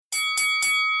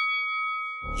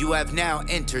You have now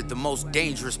entered the most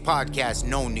dangerous podcast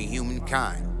known to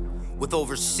humankind. With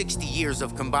over 60 years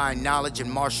of combined knowledge in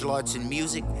martial arts and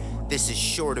music, this is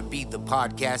sure to be the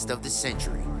podcast of the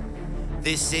century.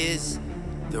 This is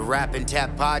the Rap and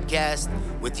Tap Podcast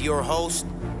with your host,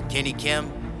 Kenny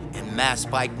Kim and Mass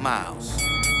Spike Miles.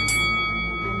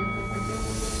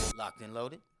 Locked and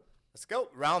loaded. Let's go.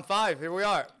 Round 5. Here we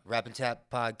are. Rap and Tap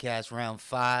Podcast, round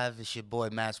 5. It's your boy,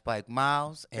 Mass Spike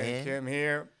Miles. And Kim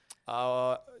here.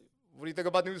 What do you think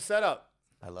about the new setup?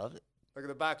 I love it. Look at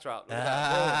the backdrop. Look at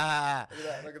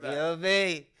that. Look at that. You know what I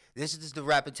mean? This is the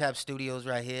Rap and Tap Studios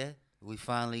right here. We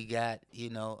finally got,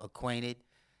 acquainted.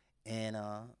 And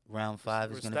round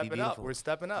 5 is going to be beautiful. We're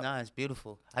stepping up. Nah, it's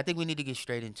beautiful. I think we need to get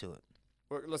straight into it.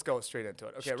 Let's go straight into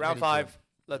it. Okay, Straight round into 5. it.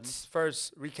 Let's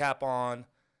first recap on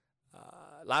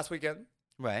last weekend.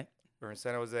 Right. We were in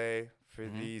San Jose for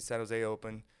the San Jose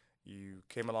Open. You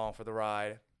came along for the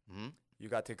ride. Mm-hmm. You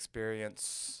got to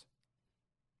experience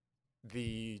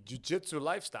the jiu-jitsu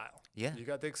lifestyle. Yeah. You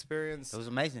got to experience It was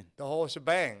amazing. the whole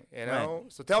shebang, you know?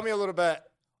 Right. So tell me a little bit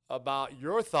about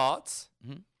your thoughts.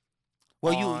 Mm-hmm.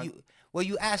 Well, on-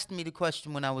 you asked me the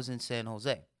question when I was in San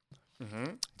Jose,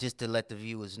 Mm-hmm. just to let the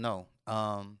viewers know.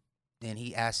 And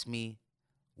he asked me,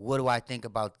 what do I think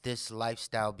about this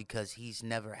lifestyle? Because he's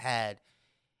never had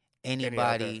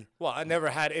anybody. Well, I never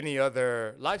had any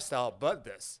other lifestyle but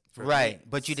this. for Right, me.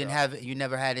 but you you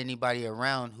never had anybody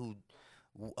around who,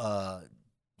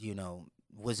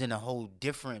 was in a whole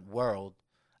different world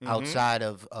outside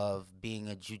of being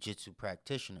a jiu-jitsu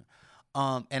practitioner.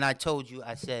 And I told you,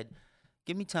 I said,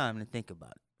 give me time to think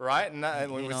about it. Right, and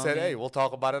when You we know said, what I mean? hey, we'll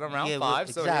talk about it on round 5,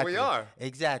 so here we are.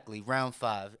 Exactly, round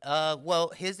 5.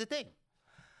 Well, here's the thing.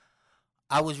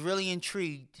 I was really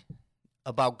intrigued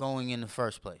about going in the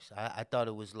first place. I thought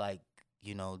it was like,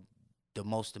 the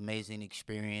most amazing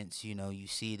experience. You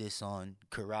see this on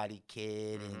Karate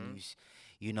Kid, and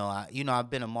I've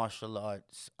been a martial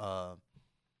arts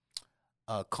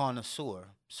connoisseur,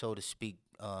 so to speak,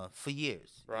 for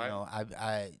years. Right.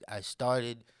 I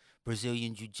started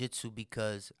Brazilian Jiu-Jitsu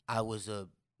because I was a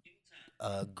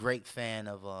great fan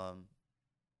of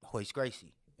Royce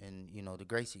Gracie and the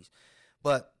Gracies,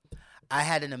 but I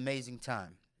had an amazing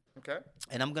time. Okay.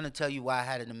 And I'm going to tell you why I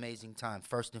had an amazing time.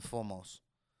 First and foremost,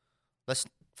 let's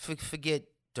forget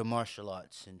the martial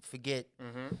arts and forget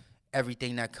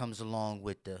everything that comes along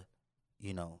with the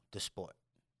sport.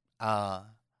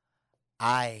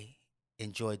 I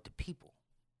enjoyed the people.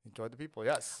 Enjoyed the people,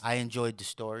 yes. I enjoyed the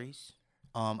stories.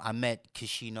 I met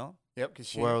Kishino, Yep,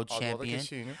 Kishino, world Oswaldo champion.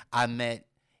 Kishino. I met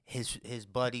his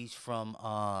buddies from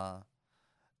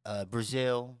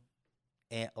Brazil.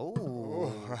 And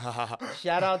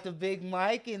shout out to Big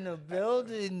Mike in the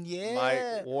building, yeah.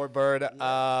 Mike Warbird,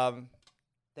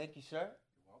 Thank you, sir.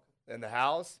 in the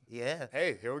house. Yeah.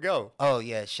 Hey, here we go. Oh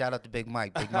yeah, shout out to Big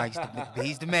Mike. Big Mike's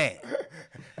he's the man.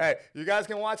 Hey, you guys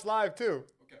can watch live too.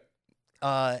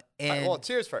 And Well,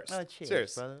 cheers first.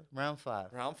 cheers, brother. Round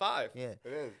 5. Round 5. Yeah.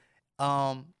 It is.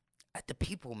 At the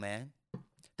people, man,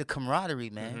 the camaraderie,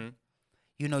 man.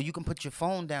 You can put your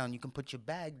phone down, you can put your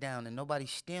bag down, and nobody's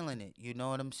stealing it. You know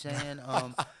what I'm saying?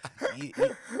 No,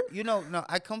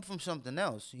 I come from something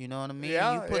else. You know what I mean?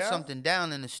 Yeah, you put yeah. something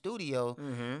down in the studio,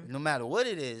 no matter what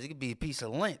it is, it could be a piece of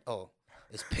lint. Oh,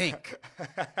 it's pink.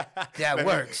 That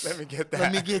works. Let me get that.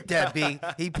 Let me get that, B.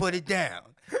 He put it down.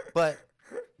 But,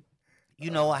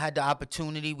 I had the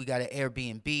opportunity. We got an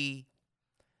Airbnb.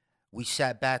 We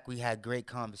sat back. We had great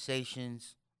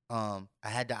conversations. I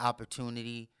had the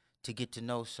opportunity to get to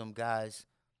know some guys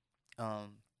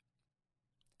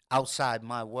outside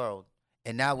my world,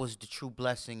 and that was the true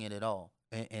blessing in it all.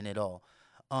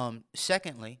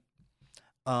 Secondly,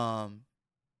 I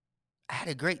had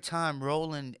a great time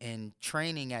rolling and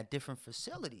training at different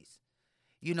facilities.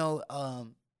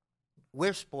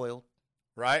 We're spoiled,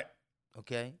 Right?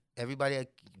 okay? Everybody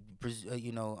at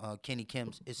Kenny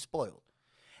Kim's is spoiled,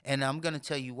 and I'm gonna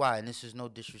tell you why. And this is no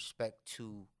disrespect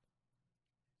to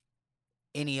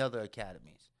any other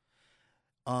academies.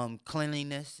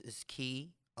 Cleanliness is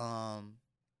key.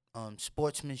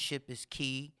 Sportsmanship is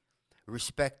key.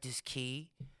 Respect is key.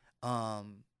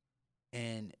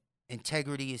 And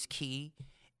integrity is key.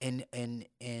 And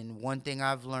one thing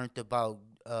I've learned about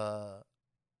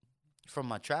from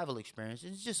my travel experience,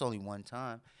 it's just only one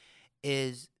time,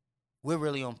 is we're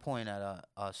really on point at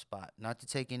our spot. Not to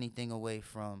take anything away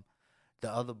from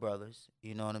the other brothers,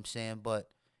 you know what I'm saying? But,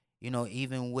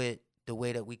 even with the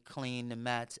way that we clean the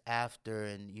mats after,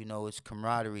 and it's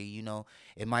camaraderie.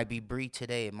 It might be Bree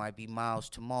today, it might be Miles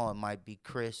tomorrow, it might be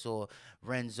Chris or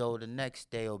Renzo the next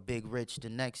day, or Big Rich the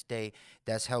next day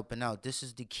that's helping out. This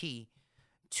is the key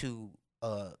to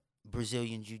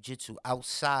Brazilian Jiu-Jitsu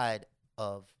outside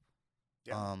of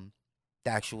the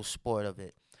actual sport of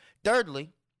it.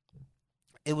 Thirdly,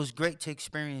 it was great to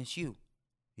experience you.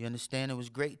 You understand? It was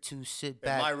great to sit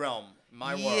back. In my realm,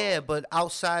 my world. Yeah, but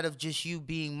outside of just you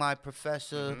being my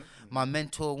professor, my Mm-hmm.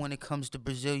 mentor when it comes to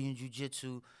Brazilian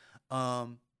Jiu-Jitsu,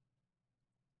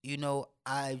 you know,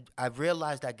 I've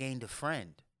realized I gained a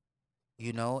friend.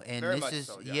 You know, and Very this much is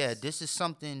so, yeah, yes. this is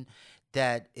something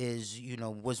that is, you know,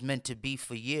 was meant to be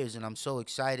for years, and I'm so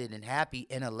excited and happy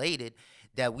and elated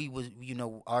that we was, you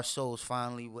know, our souls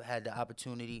finally had the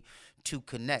opportunity to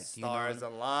connect. Stars You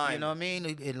aligned. know what I mean?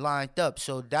 It lined up,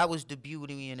 so that was the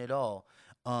beauty in it all.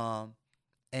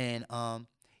 And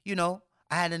you know,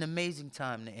 I had an amazing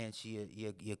time to answer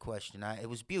your question. It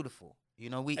was beautiful. You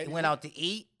know, we And went out to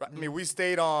eat. I mean, we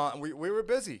stayed on. We were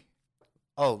busy.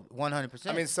 Oh, 100%.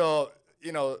 I mean, so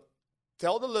you know,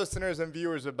 tell the listeners and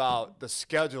viewers about the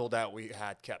schedule that we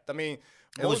had kept. I mean,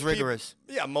 it was rigorous.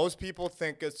 Most people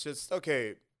think it's just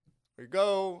okay. We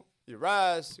go, you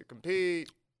rest, you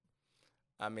compete.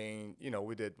 I mean, you know,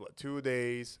 we did 2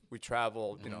 days. We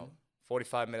traveled, you know,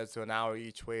 45 minutes to an hour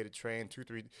each way to train,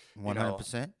 2-3,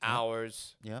 100%.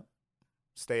 hours. Yep.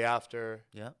 Stay after.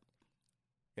 Yep.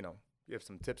 You know, give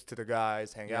some tips to the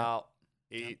guys, hang out,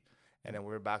 eat. And then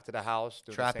we were back to the house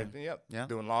doing the same thing. Yep. Yeah.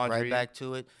 Doing laundry. Right back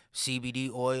to it.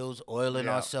 CBD oils, oiling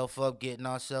ourselves up, getting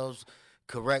ourselves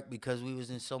correct because we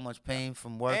was in so much pain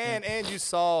from working. And you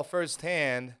saw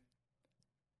firsthand.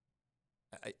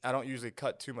 I don't usually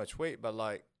cut too much weight, but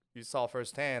like you saw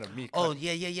firsthand of me. Oh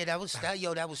yeah. That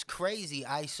was crazy.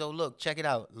 So look, check it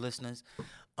out, listeners.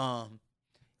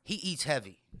 He eats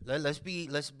heavy. Let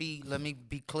me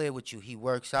be clear with you. He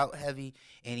works out heavy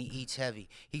and he eats heavy.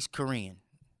 He's Korean.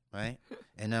 Right?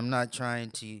 And I'm not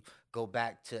trying to go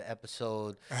back to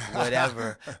episode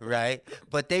whatever, right?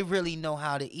 But they really know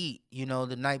how to eat. You know,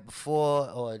 the night before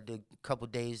or the couple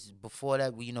days before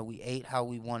that, we ate how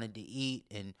we wanted to eat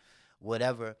and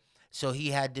whatever. So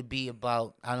he had to be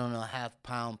about, I don't know, half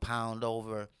pound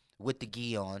over with the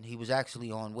gi on. He was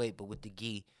actually on weight, but with the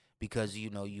gi because, you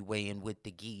know, you weigh in with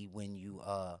the gi when you,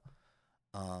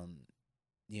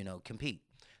 compete.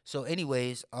 So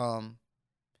anyways,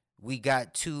 we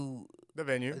got to the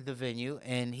venue,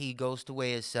 and he goes to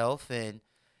weigh himself, and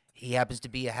he happens to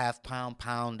be a half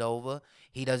pound over.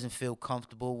 He doesn't feel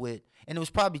comfortable with, and it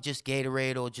was probably just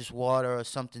Gatorade or just water or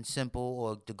something simple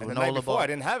or the granola and the night before, bar. I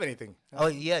didn't have anything. Oh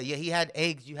yeah. He had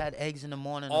eggs. You had eggs in the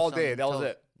morning. All or something. day. That was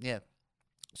it. Yeah.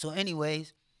 So,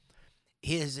 anyways,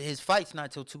 his fight's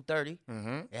not till 2:30.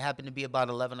 It happened to be about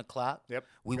 11 o'clock. Yep.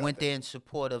 We went there in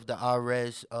support of the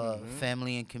Arez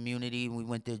family and community. We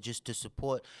went there just to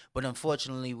support, but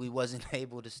unfortunately, we wasn't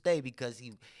able to stay because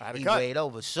he weighed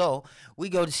over. So we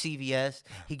go to CVS.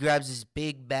 He grabs this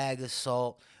big bag of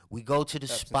salt. We go to the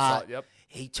spot. Salt, yep.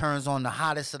 He turns on the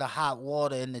hottest of the hot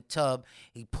water in the tub.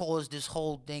 He pours this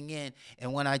whole thing in,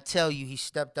 and when I tell you, he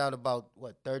stepped out about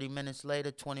 30 minutes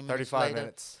later, 20 minutes 35 later.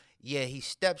 minutes. Yeah, he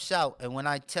steps out, and when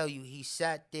I tell you, he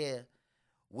sat there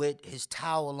with his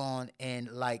towel on, and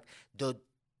like the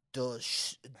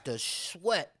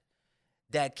sweat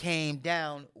that came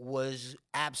down was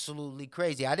absolutely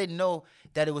crazy. I didn't know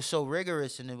that it was so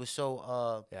rigorous, and it was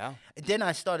so. Yeah. Then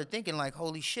I started thinking like,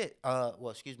 holy shit. Well,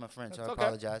 excuse my French. I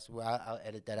apologize. Well, I'll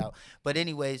edit that out. But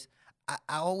anyways, I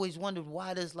always wondered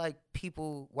why do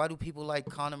people like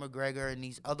Conor McGregor and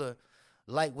these other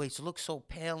lightweights look so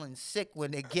pale and sick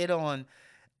when they get on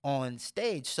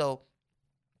stage. So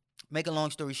make a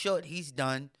long story short, he's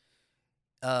done.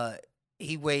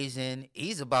 He weighs in.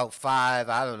 He's about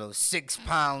 6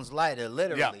 pounds lighter,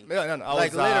 literally. Yeah, no.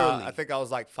 Literally. I think I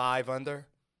was like 5 under.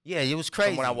 Yeah, it was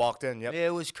crazy. From when I walked in, yep. Yeah,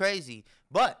 it was crazy.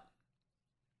 But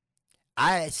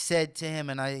I said to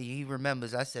him, and he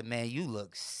remembers, I said, man, you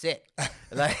look sick.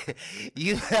 Like,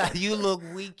 you look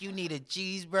weak. You need a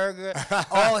cheeseburger.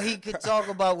 All he could talk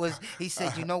about was, he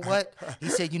said, you know what?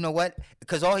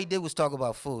 Because all he did was talk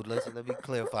about food. Let me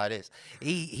clarify this.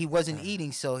 He wasn't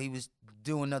eating, so he was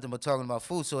doing nothing but talking about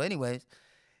food. So anyways,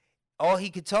 all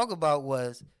he could talk about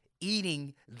was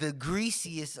eating the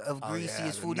greasiest of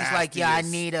greasiest food. He's like, yeah, I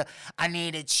need a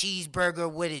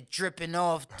cheeseburger with it dripping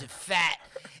off the fat.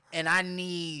 And I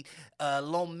need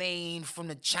lo mein from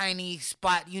the Chinese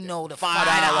spot, the $5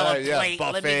 plate.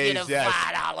 Buffets, let me get a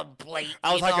 $5 plate.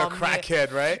 I was like a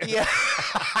crackhead, right? Yeah.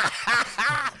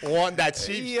 Want that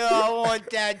cheap? Yeah, I want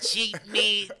that cheap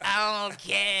meat. I don't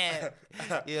care.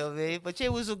 You know what I mean? But yeah,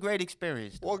 it was a great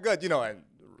experience. Well, good. And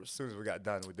as soon as we got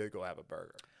done, we did go have a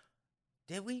burger.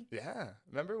 Did we? Yeah.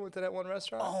 Remember we went to that one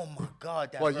restaurant? Oh my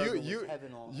God, that burger was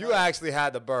heaven on earth. Actually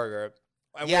had the burger.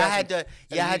 And Yeah,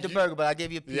 I had the burger, but I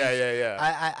gave you a piece. Yeah.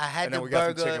 I had And the then we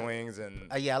burger. got some chicken wings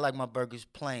and. Yeah, I like my burgers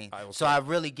plain. So okay. I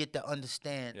really get to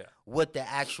understand what the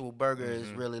actual burger is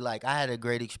really like. I had a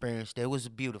great experience there. It was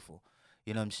beautiful.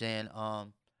 You know what I'm saying?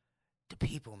 The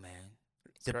people, man.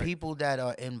 The people that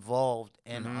are involved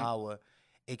in our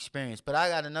experience. But I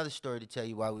got another story to tell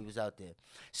you while we was out there.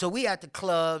 So we at the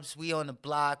clubs, we on the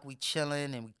block, we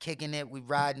chilling and we kicking it, we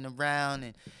riding around,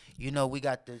 and you know, we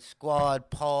got the squad,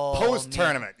 Paul.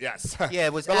 Post-tournament, yes. Yeah,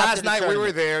 it was the after last the night tournament. we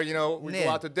were there, you know, we go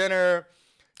out to dinner,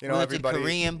 you know, we everybody. did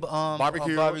Korean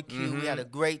barbecue. We had a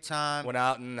great time. Went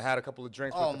out and had a couple of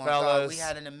drinks with the my fellas. God, we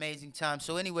had an amazing time.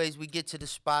 So anyways, we get to the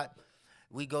spot.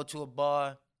 We go to a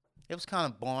bar. It was kind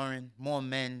of boring. More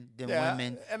men than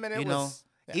women. I mean, you know,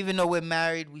 even though we're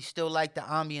married, we still like the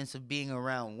ambience of being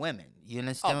around women. You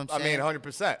understand what I'm saying? I mean,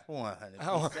 100%.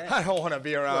 100%. I don't want to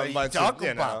be around a bunch of,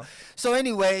 you know. So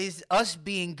anyways, us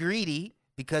being greedy,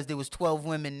 because there was 12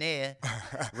 women there,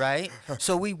 right?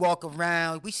 So we walk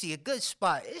around. We see a good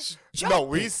spot. It's jumping. No,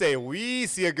 we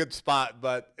see a good spot,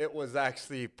 but it was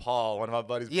actually Paul, one of my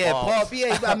buddies. Yeah, Paul.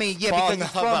 Yeah, I mean, Paul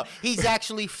because he's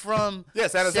actually from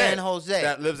San Jose.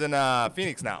 That lives in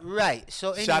Phoenix now. Right.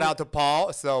 So anyway, shout out to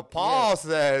Paul. So Paul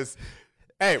says,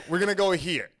 "Hey, we're gonna go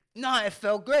here." Nah, it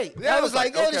felt great. Yeah, I was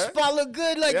like, okay. this spot looked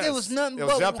good. Like, it was nothing it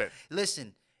was but jumping.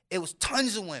 Listen, it was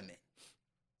tons of women.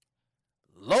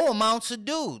 Low amounts of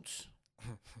dudes.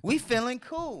 We feeling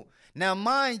cool. Now,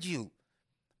 mind you,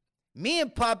 me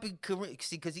and Papi Carino,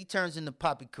 see, because he turns into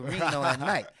Papi Carino at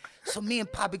night. So me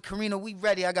and Papi Carino, we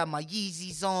ready. I got my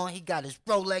Yeezys on. He got his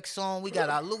Rolex on. We got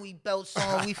our Louis belts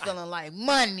on. We feeling like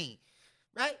money,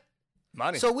 right?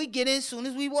 Money. So we get in as soon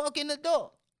as we walk in the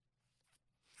door.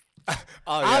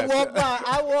 I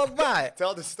walk by.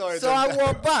 Tell the story. So I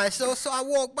walk by. So I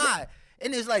walk by.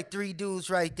 And there's like 3 dudes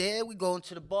right there. We go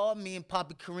into the bar. Me and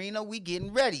Papi Carino, we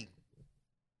getting ready.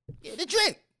 Get a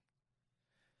drink.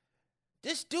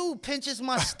 This dude pinches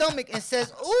my stomach and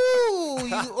says, "Ooh,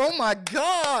 oh my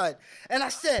God." And I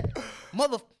said,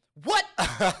 what?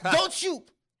 Don't you?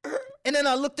 And then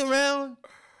I looked around.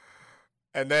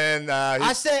 And then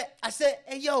I said,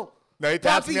 hey, yo. No, he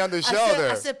tapped me on the shoulder.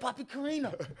 I said, Papi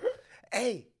Carino,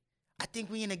 hey, I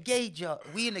think we in a gay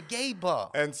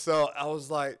bar. And so I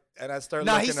was like, and I started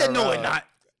looking he said, around. No, we're not.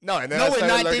 No, and then no, I we're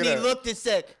not. Then he at, looked and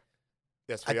said,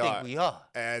 yes, I think we are.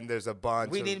 And there's a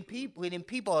bunch We didn't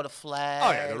peep all the flags.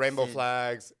 Oh, yeah, the rainbow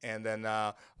flags. And then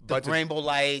the rainbow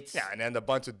lights. Yeah, and then a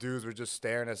bunch of dudes were just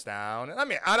staring us down. And I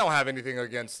mean, I don't have anything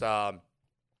against,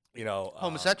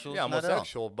 homosexuals. Yeah,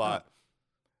 homosexual, but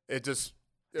it just...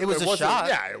 It was a shock.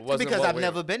 Yeah, it wasn't because I've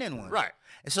never been in one. Right.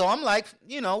 And so I'm like,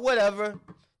 whatever.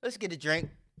 Let's get a drink.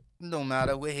 No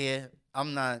matter. We're here.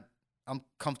 I'm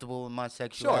comfortable with my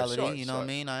sexuality. Sure, you know what I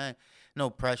mean? I ain't no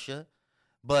pressure.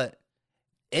 But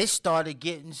it started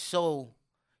getting so,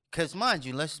 because mind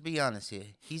you, let's be honest here.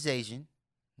 He's Asian,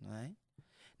 right?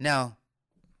 Now,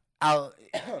 our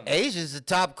Asian's a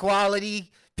top quality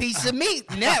piece of meat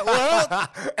in that world.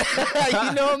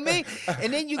 You know what I mean?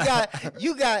 And then you got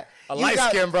a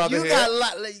light-skinned brother here.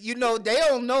 They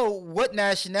don't know what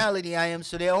nationality I am,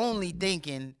 so they're only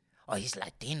thinking, oh, he's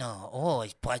Latino. Oh,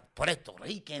 he's Puerto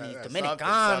Rican. He's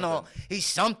Dominicano. Something. He's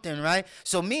something, right?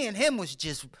 So me and him was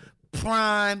just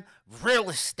prime real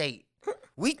estate.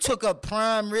 We took up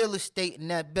prime real estate in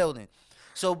that building.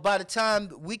 So by the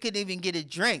time we could even get a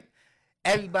drink,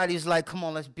 everybody was like, come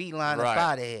on, let's beeline up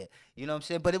out of here. You know what I'm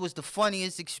saying? But it was the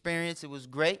funniest experience. It was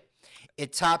great.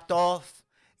 It topped off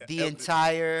the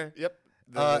entire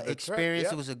experience.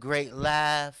 Yep. It was a great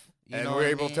laugh. And we were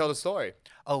able to tell the story.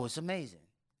 Oh, it was amazing.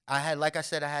 I had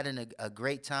a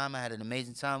great time. I had an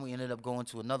amazing time. We ended up going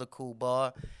to another cool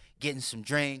bar, getting some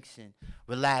drinks and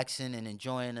relaxing and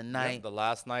enjoying the night. Yep, the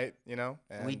last night, And,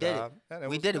 we did it.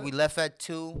 We did it. We left at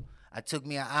 2. I took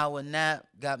me an hour nap,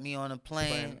 got me on a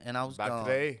plane, and I was back gone.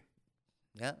 today.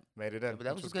 Yeah. Made it in. But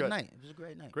that was a good night. It was a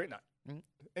great night. Great night. Mm-hmm.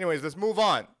 Anyways, let's move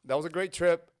on. That was a great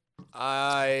trip.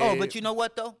 Oh, but you know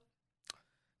what, though?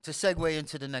 To segue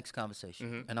into the next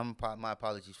conversation, and my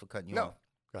apologies for cutting you off.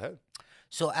 Go ahead.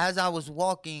 So as we was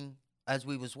walking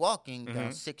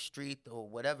down 6th Street or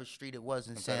whatever street it was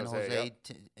in San Jose,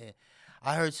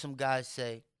 I heard some guys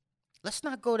say, let's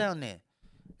not go down there.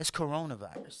 It's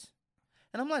coronavirus.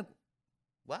 And I'm like,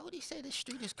 why would he say this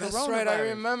street is coronavirus? That's right, I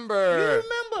remember. You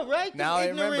remember, right? Now I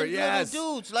remember, yes.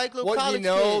 Little dudes, like little college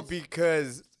kids.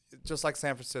 Because just like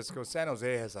San Francisco, San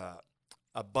Jose has a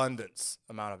abundance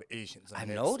amount of Asians. I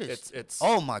noticed. It's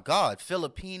oh my God,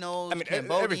 Filipinos,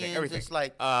 Cambodians, everything. It's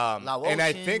like Laotians. And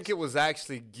I think it was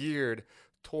actually geared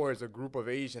towards a group of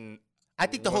Asian. I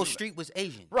think the whole street was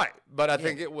Asian. Right, but I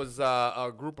think it was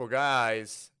a group of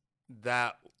guys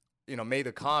that made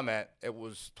the comment, it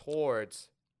was towards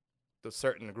the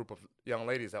certain group of young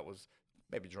ladies that was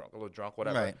maybe drunk, a little drunk,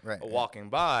 whatever, walking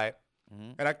by.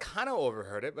 Mm-hmm. And I kind of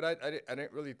overheard it, but I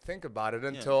didn't really think about it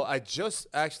until I just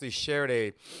actually shared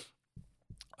a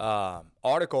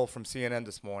article from CNN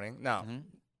this morning. Now,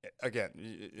 again,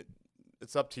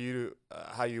 it's up to you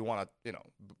how you want to,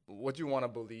 what you want to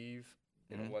believe,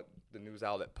 what the news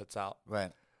outlet puts out.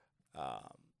 Right.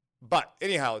 But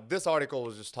anyhow, this article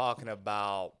was just talking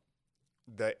about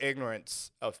the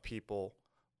ignorance of people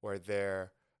where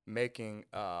they're making,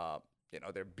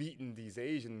 they're beating these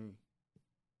Asian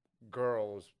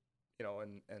girls,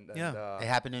 and it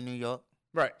happened in New York.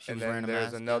 Right. And then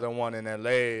there's another one in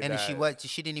LA. And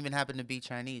she didn't even happen to be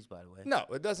Chinese, by the way. No,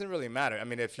 it doesn't really matter. I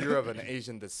mean, if you're of an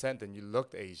Asian descent and you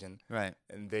looked Asian, right,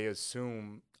 and they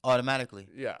assume automatically,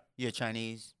 you're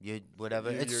Chinese, you're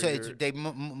whatever.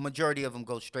 Majority of them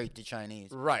go straight to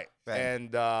Chinese. Right.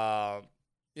 And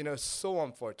so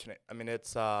unfortunate. I mean,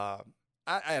 it's I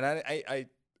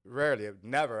rarely, I've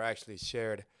never actually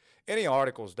shared any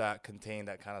articles that contain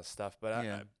that kind of stuff,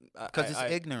 but because it's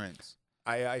ignorance.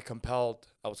 I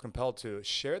was compelled to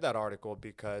share that article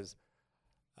because,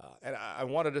 and I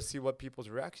wanted to see what people's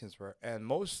reactions were. And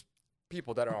most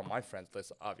people that are on my friends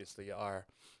list obviously are,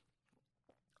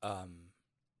 I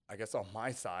guess on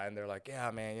my side, and they're like, yeah,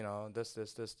 man, this,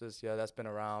 yeah, that's been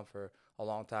around for a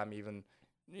long time, even,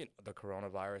 the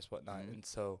coronavirus, whatnot. And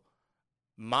so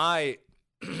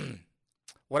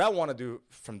what I want to do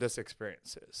from this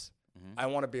experience is I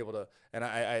want to be able to, and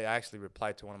I actually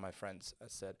replied to one of my friends. I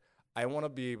said, I want to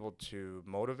be able to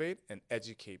motivate and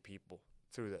educate people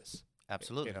through this.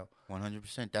 Absolutely.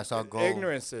 100%. That's our goal.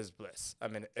 Ignorance is bliss. I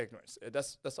mean, ignorance.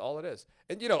 That's all it is.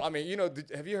 And,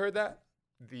 have you heard that?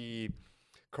 The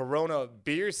Corona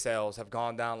beer sales have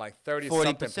gone down like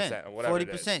 30-something% or whatever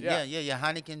 40%. Yeah.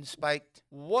 Heineken spiked.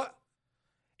 What?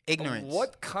 Ignorance.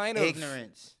 What kind of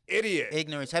idiot?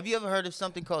 Ignorance. Have you ever heard of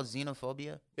something called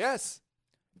xenophobia? Yes.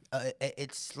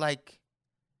 It's like,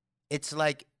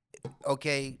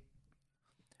 okay,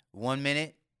 1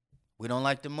 minute we don't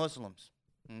like the Muslims,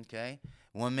 okay?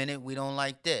 1 minute we don't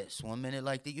like this. 1 minute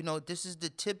like that. This is the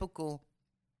typical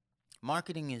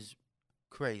marketing is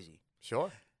crazy.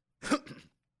 Sure.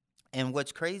 And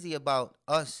what's crazy about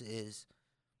us is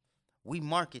we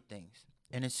market things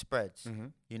and it spreads,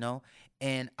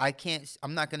 And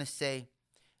I'm not going to say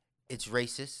it's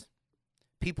racist.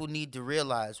 People need to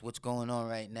realize what's going on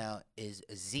right now is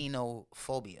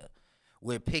xenophobia.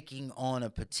 We're picking on a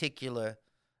particular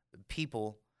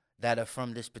people that are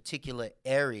from this particular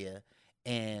area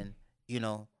and,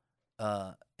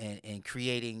 and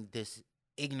creating this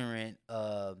ignorant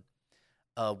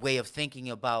way of thinking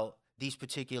about this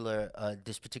particular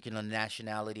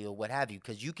nationality or what have you.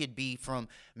 Because you could be from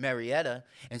Marietta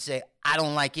and say, I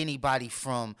don't like anybody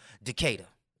from Decatur.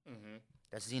 Mm-hmm.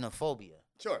 That's xenophobia.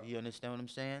 Sure. You understand what I'm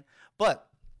saying? But,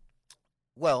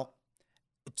 well,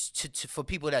 for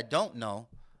people that don't know,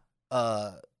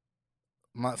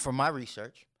 from my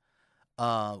research,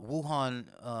 Wuhan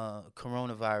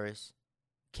coronavirus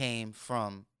came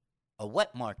from a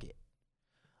wet market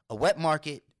in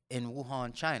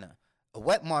Wuhan, China. A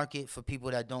wet market, for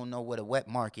people that don't know what a wet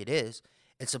market is,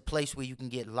 it's a place where you can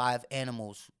get live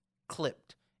animals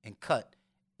clipped and cut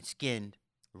and skinned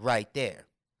right there.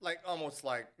 Like almost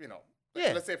like,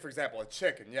 let's say, for example, a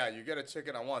chicken. Yeah, you get a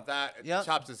chicken, I want that. It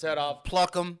chops its head off.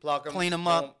 Pluck them, clean them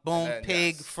up, boom,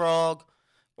 pig, frog,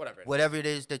 whatever it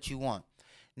is that you want.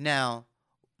 Now,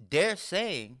 they're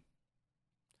saying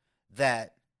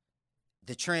that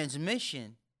the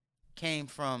transmission came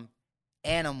from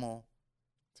animal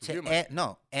to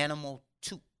animal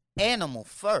to animal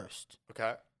first.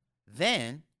 Okay.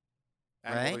 Then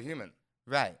animal to human.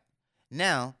 Right.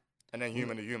 Now, and then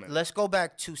human to human. Let's go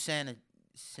back to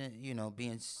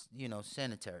being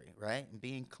sanitary, right? And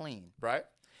being clean. Right.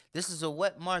 This is a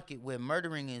wet market where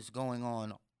murdering is going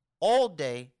on all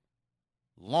day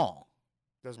long.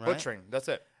 There's butchering. That's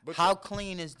it. Butchering. How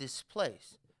clean is this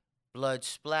place? Blood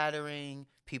splattering,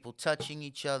 people touching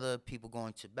each other, people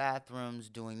going to bathrooms,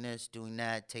 doing this, doing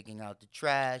that, taking out the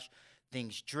trash,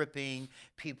 things dripping,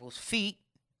 people's feet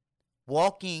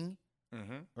walking,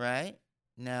 right?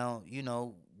 Now,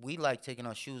 we like taking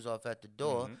our shoes off at the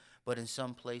door, but in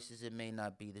some places it may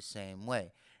not be the same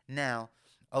way. Now,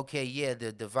 okay, yeah,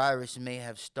 the virus may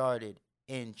have started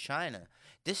in China.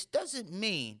 This doesn't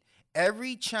mean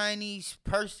every Chinese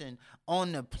person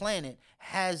on the planet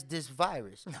has this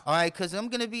virus. All right, because I'm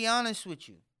going to be honest with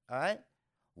you. All right,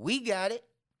 we got it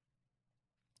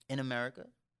in America.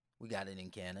 We got it in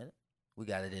Canada. We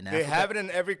got it in Africa. They have it in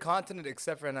every continent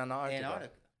except for in Antarctica.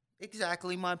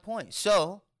 Exactly my point.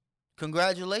 So,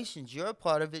 congratulations, you're a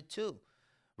part of it too.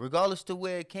 Regardless to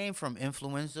where it came from,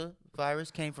 influenza virus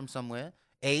came from somewhere,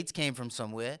 AIDS came from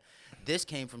somewhere, this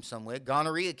came from somewhere,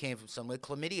 gonorrhea came from somewhere,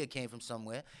 chlamydia came from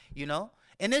somewhere, you know?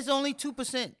 And there's only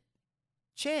 2%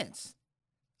 chance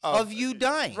of you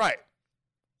dying. Right.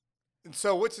 And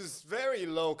so, which is very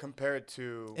low compared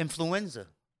to Influenza.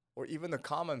 or even the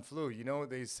common flu. You know,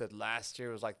 they said last year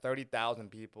it was like 30,000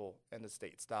 people in the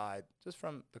States died just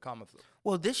from the common flu.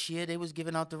 Well, this year they was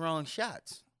giving out the wrong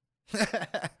shots.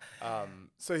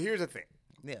 So here's the thing.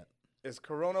 Yeah. Is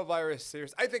coronavirus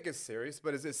serious? I think it's serious,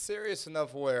 but is it serious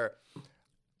enough where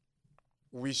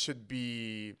we should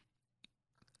be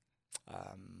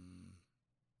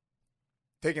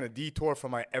taking a detour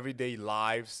from our everyday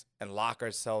lives and lock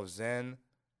ourselves in?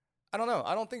 I don't know.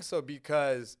 I don't think so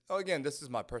because, again, this is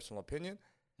my personal opinion.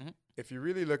 Mhm. If you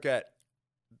really look at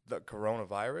the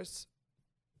coronavirus,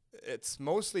 it's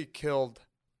mostly killed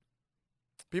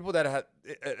people that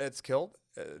it's killed.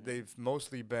 They've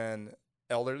mostly been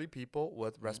elderly people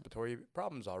with respiratory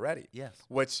problems already. Yes.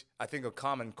 Which I think a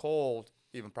common cold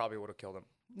even probably would have killed them.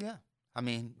 Yeah. I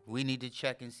mean, we need to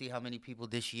check and see how many people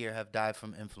this year have died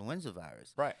from influenza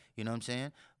virus. Right. You know what I'm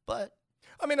saying? But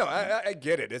I mean, no, I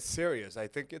get it. It's serious. I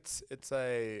think it's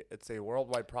a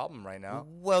worldwide problem right now.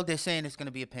 well, they're saying it's going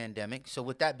to be a pandemic. So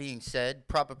with that being said,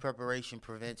 proper preparation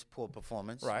prevents poor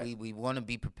performance. Right. We want to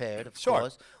be prepared, of Sure.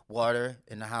 course. Water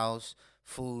in the house,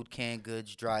 food, canned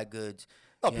goods, dry goods.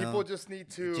 No, you people know, just need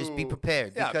to just be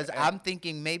prepared Yeah, because and- I'm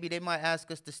thinking maybe they might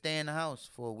ask us to stay in the house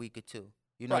for a week or two.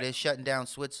 You know, Right. they're shutting down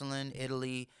Switzerland,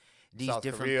 Italy, these South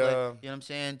different Korea. places. You know what I'm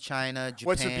saying? China, Japan.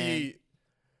 Which would be,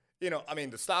 I mean,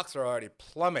 the stocks are already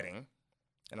plummeting,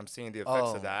 and I'm seeing the effects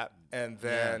Oh, of that. And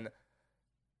then,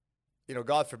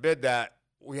 God forbid that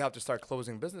we have to start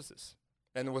closing businesses,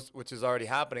 and which is already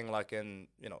happening, like in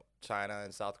China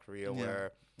and South Korea, Yeah.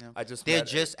 where Yeah. I just They're met-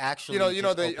 just actually the just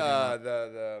opening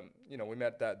up. we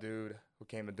met that dude who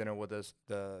came to dinner with us,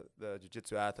 the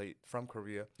jiu-jitsu athlete from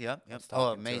Korea. Yep. was Oh,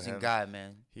 talking to amazing him. guy,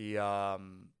 man. He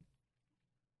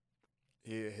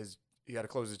had to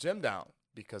close his gym down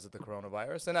because of the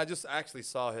coronavirus. And I just actually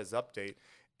saw his update,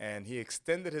 and he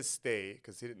extended his stay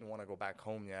because he didn't want to go back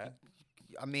home yet.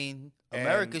 I mean, And-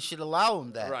 America should allow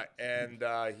him that. Right, and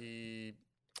he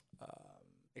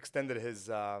extended his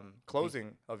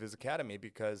closing of his academy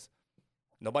because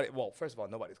first of all,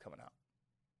 nobody's coming out.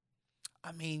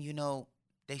 I mean,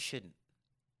 they shouldn't.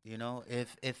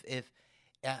 If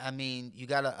I mean, you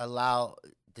gotta allow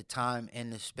the time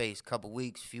and the space, couple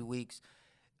weeks, few weeks,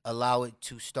 allow it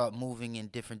to start moving in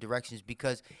different directions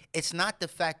because it's not the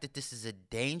fact that this is a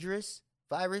dangerous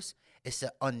virus; it's an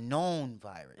unknown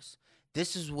virus.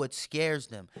 This is what scares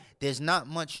them. There's not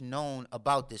much known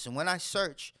about this, and when I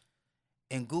search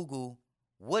in Google,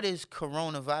 what is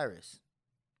coronavirus?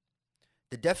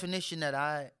 The definition that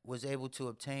I was able to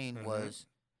obtain was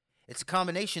it's a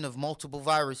combination of multiple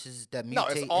viruses that mutate No,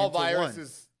 it's all into one.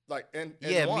 viruses like in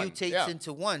one. Mutates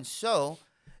into one. So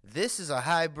this is a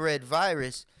hybrid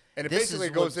virus. and it this basically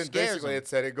is goes what in. scares Basically, them. it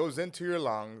said it goes into your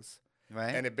lungs,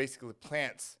 Right? and it basically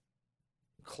plants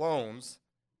clones,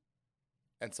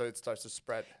 and so it starts to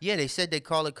spread. Yeah, they said they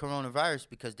call it coronavirus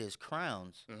because there's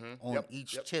crowns Mhm. on Yep,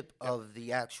 each yep, tip yep. of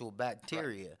the actual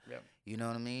bacteria. Yep. You know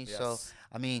what I mean? So, Yes.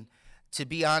 I mean, to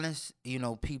be honest,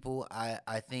 people,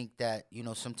 I think that,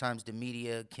 sometimes the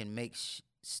media can make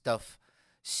stuff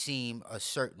seem a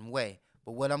certain way.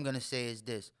 But what I'm going to say is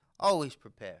this. Always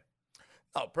prepare.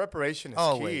 Oh, preparation is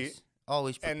Always. key.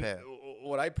 Always And prepare.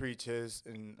 what I preach is,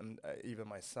 and even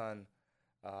my son,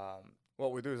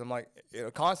 what we do is I'm like,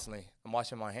 constantly, I'm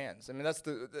washing my hands. I mean, that's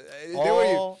they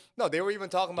were even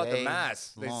talking about the day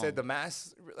mask. They long. said the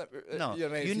mask. No, I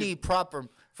mean, you if need proper.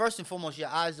 First and foremost, your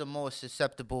eyes are more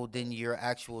susceptible than your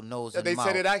actual nose and They mouth.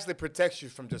 said it actually protects you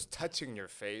from just touching your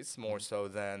face more so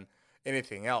than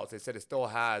anything else. They said it still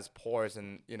has pores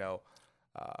and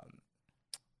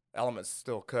elements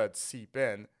still could seep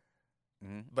in,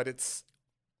 but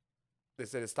they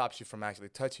said it stops you from actually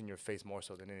touching your face more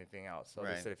so than anything else. So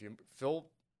Right. they said if you feel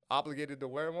obligated to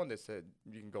wear one, they said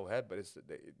you can go ahead, but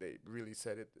they really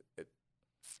said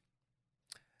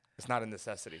it's not a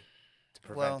necessity to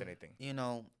prevent anything.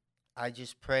 I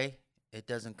just pray it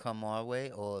doesn't come our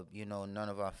way or, none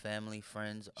of our family,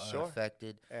 friends are Sure.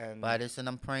 affected And by this. And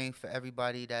I'm praying for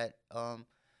everybody that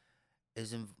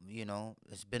has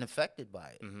been affected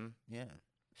by it. mhm. Yeah.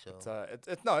 So,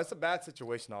 it's a bad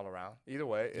situation all around. Either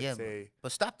way, it's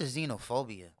but stop the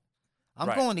xenophobia. I'm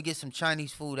Right. going to get some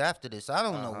Chinese food after this. I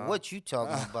don't know Uh-huh. what you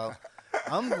talking about.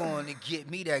 I'm going to get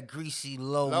me that greasy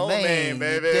lo Lo mein, mein, you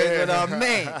baby. dig what I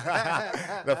mean?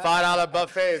 the $5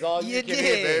 buffet is all you can eat,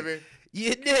 dig. baby.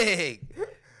 You dig?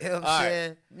 You know what I'm All saying?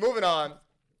 right, moving on.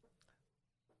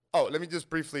 Oh, let me just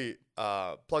briefly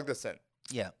plug this in.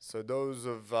 Yeah. So those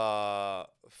of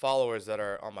followers that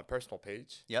are on my personal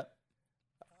page, Yep.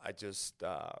 I just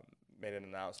made an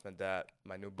announcement that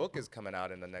my new book is coming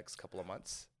out in the next couple of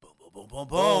months. Boom, boom, boom, boom,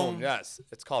 boom. Boom. Yes.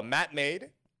 It's called Mat Made.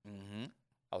 Mm-hmm.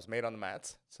 I was made on the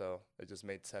mats, so it just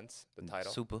made sense, the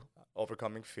title. Super.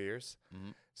 Overcoming Fears.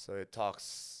 Mm-hmm. So it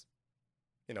talks,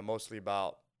 mostly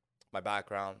about my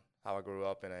background, how I grew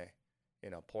up in a,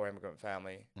 poor immigrant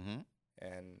family. Mm-hmm.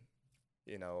 And,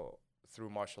 through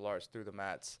martial arts, through the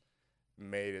mats,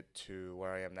 made it to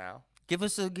where I am now. Give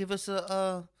us a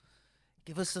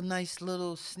nice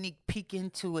little sneak peek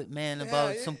into it, man, Yeah,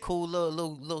 about some cool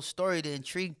little story to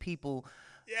intrigue people.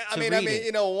 Yeah, I mean,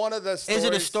 one of the stories. Is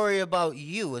it a story about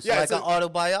you? It's Yeah, like it's an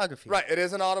autobiography. Right. It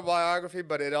is an autobiography,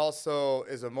 but it also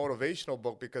is a motivational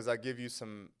book because I give you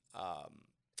some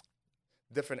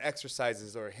different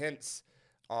exercises or hints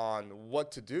on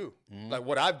what to do, like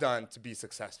what I've done to be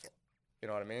successful. You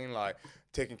know what I mean? Like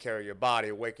taking care of your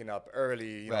body, waking up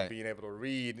early, Right. being able to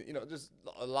read, just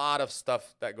a lot of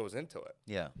stuff that goes into it.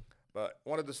 Yeah. But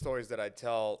one of the stories that I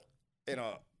tell, in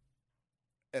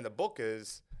the book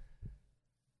is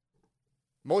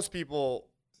most people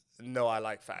know I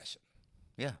like fashion.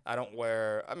 Yeah. I don't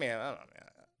know.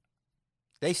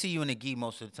 They see you in the gi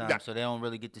most of the time, Yeah. so they don't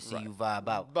really get to see Right. you vibe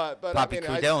out. But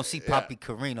They don't see Poppy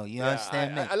Carino. You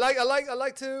understand me? I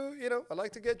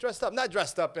like to get dressed up. Not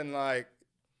dressed up in like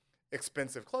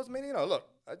expensive clothes. I mean, look,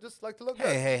 I just like to look good.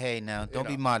 Hey, now, don't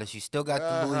be know. modest. You still got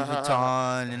the Louis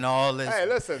Vuitton and all this. Hey,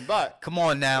 listen, but Come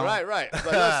on now. right. But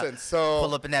listen, so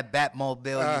Pull up in that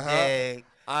Batmobile, you dig?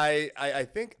 I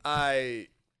think I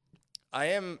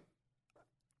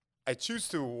choose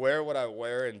to wear what I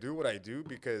wear and do what I do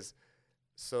because.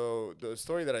 So the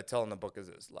story that I tell in the book is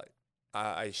this: like,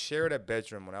 I shared a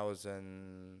bedroom when I was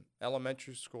in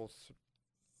elementary school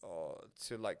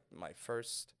to like my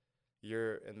first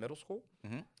year in middle school.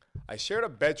 Mm-hmm. I shared a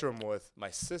bedroom with my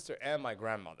sister and my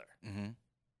grandmother. Mm-hmm.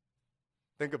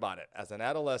 Think about it: as an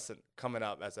adolescent coming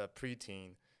up, as a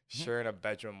preteen, sharing a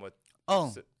bedroom with.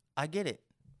 Oh, I get it.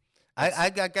 I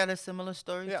got a similar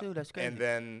story too. That's crazy. And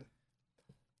then,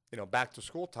 back to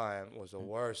school time was the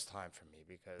worst time for me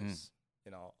because.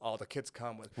 All the kids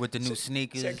come with the new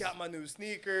sneakers. Check out my new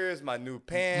sneakers, my new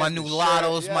pants, my new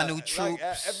lottos, my new troops.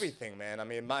 Like, everything, man. I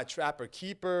mean, my Trapper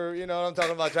Keeper, you know what I'm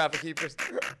talking about, Trapper Keepers.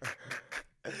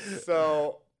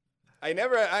 So I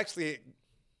never actually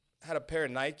had a pair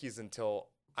of Nikes until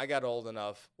I got old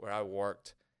enough where I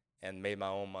worked and made my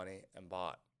own money and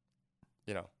bought,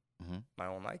 my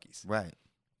own Nikes. Right.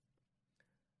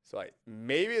 So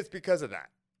maybe it's because of that.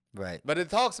 Right. But it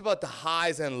talks about the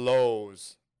highs and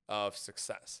lows of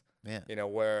success. Yeah.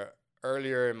 Where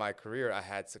earlier in my career I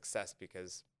had success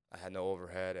because I had no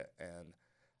overhead and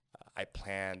I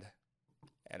planned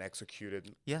and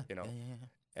executed. Yeah. Yeah.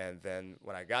 And then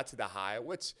when I got to the high,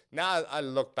 which now I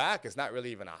look back, it's not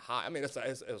really even a high. I mean, it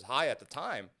was high at the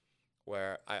time,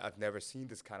 where I've never seen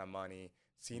this kind of money,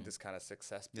 this kind of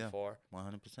success before.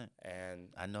 100%. And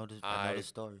I know the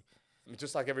story. I mean,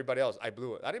 just like everybody else, I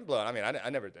blew it. I didn't blow it. I mean, I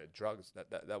never did drugs.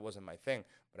 That wasn't my thing.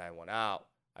 But I went out.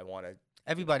 I wanted.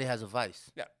 Everybody has a vice.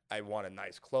 Yeah, I wanted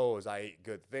nice clothes. I ate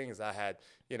good things. I had,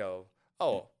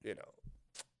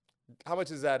 how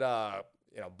much is that,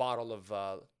 bottle of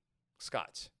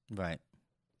scotch? Right.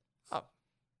 Oh,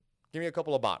 give me a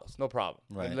couple of bottles, no problem.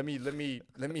 Right. Let me.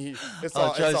 It's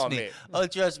Trust on me. me. Oh,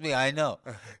 trust me, I know.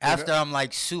 After I'm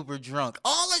like super drunk,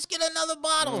 let's get another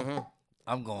bottle. Mm-hmm.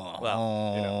 I'm going Well,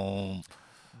 home.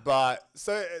 But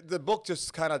so the book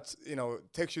just kind of,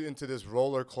 takes you into this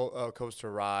roller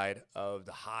coaster ride of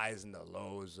the highs and the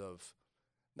lows of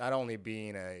not only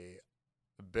being a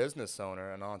business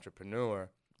owner, an entrepreneur,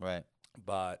 Right.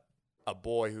 but a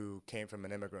boy who came from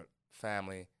an immigrant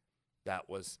family that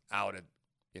was outed,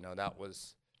 that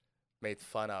was made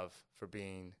fun of for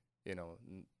being,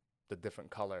 the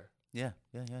different color. Yeah.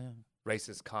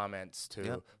 Racist comments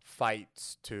to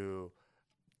fights to...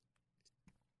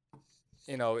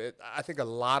 I think a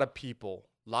lot of people,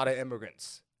 a lot of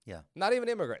immigrants, not even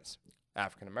immigrants,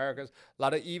 African Americans, a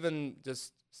lot of even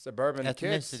just suburban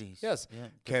ethnicities, kids,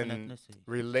 can ethnicities.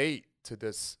 relate to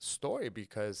this story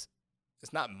because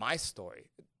it's not my story.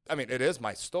 I mean, it is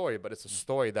my story, but it's a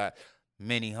story that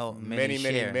many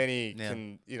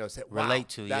can say, wow, relate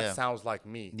to. That sounds like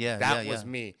me. Yeah, that was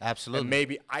me. Absolutely. And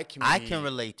maybe I can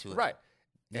relate to it. Right.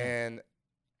 Yeah. And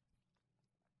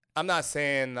I'm not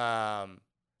saying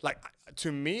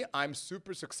to me, I'm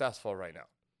super successful right now.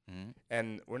 Mm-hmm.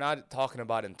 And we're not talking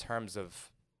about in terms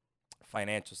of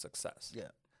financial success. Yeah.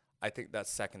 I think that's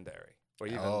secondary. or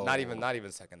even not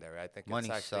even secondary. I think Money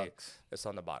it's actually sucks. it's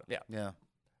on the bottom. Yeah. Yeah.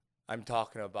 I'm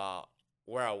talking about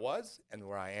where I was and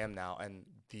where I am now, and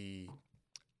the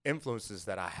influences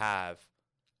that I have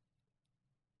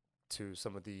to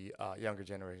some of the younger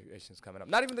generations coming up.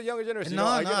 Not even the younger generation. No,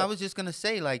 I was just gonna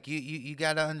say, like, you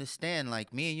gotta understand,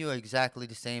 like, me and you are exactly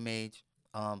the same age,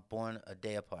 born a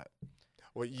day apart.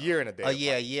 Well, year and a day. Oh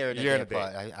yeah, a year and a day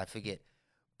apart. I forget,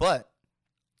 but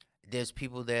there's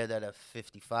people there that are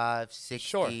 55,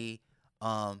 60,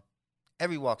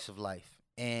 every walks of life,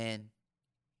 and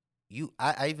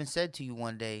I even said to you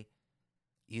one day,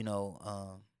 you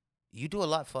know, you do a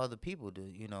lot for other people,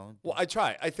 you know. Well, I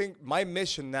try. I think my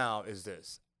mission now is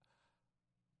this.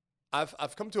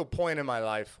 I've come to a point in my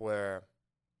life where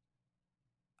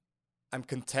I'm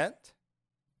content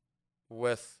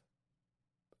with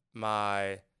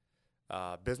my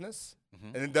business,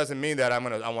 and it doesn't mean that I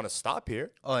want to stop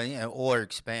here. Oh yeah, or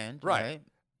expand, right?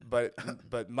 But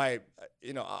my,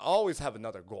 I always have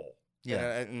another goal.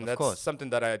 Yeah, and that's something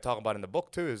that I talk about in the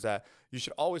book too, is that you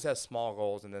should always have small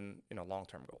goals and then,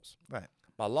 long-term goals. Right.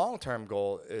 My long-term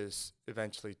goal is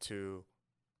eventually to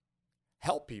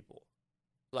help people,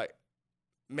 like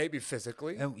maybe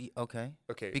physically. Okay.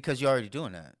 Okay. Because you're already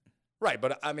doing that. Right,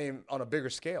 but I mean on a bigger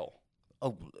scale.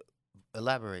 Oh,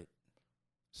 elaborate.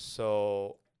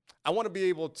 So I want to be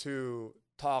able to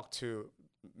talk to,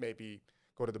 maybe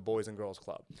go to the Boys and Girls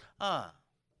Club.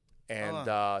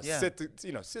 And sit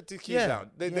the keys down.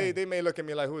 They may look at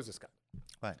me like, who is this guy?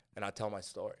 Right. And I tell my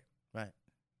story. Right.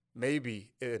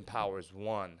 Maybe it empowers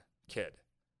one kid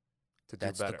to do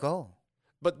better. That's the goal.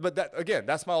 But that, again,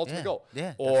 that's my ultimate goal.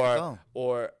 Yeah.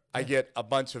 Or I get a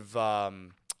bunch of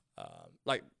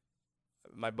like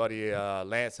my buddy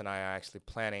Lance and I are actually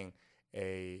planning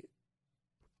a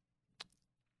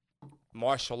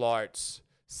martial arts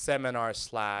seminar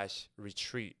 /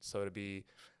 retreat. So it'll be,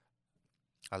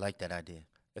 I like that idea.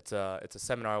 It's a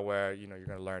seminar where you're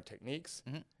going to learn techniques.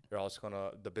 You're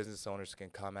also the business owners can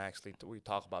come we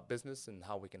talk about business and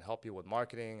how we can help you with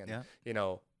marketing and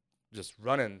just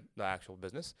running the actual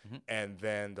business. And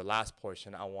then the last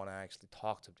portion, I want to actually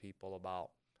talk to people about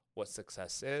what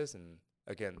success is, and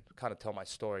again, kind of tell my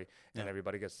story. And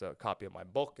everybody gets a copy of my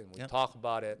book, and we talk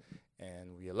about it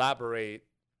and we elaborate.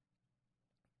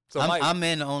 So I'm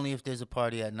in only if there's a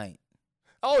party at night.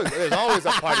 There's always a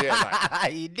party at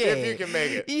night. You did. If you can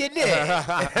make it. You did.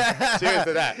 Cheers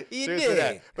to that. Cheers to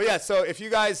that. But yeah, so if you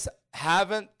guys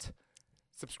haven't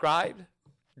subscribed,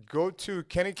 go to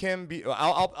Kenny Kim.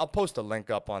 I'll post a link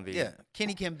up on the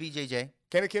Kenny Kim BJJ.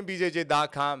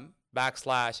 KennyKimBJJ.com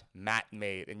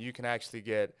 /MatMade, and you can actually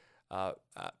get. We're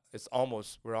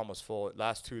almost full.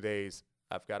 Last 2 days,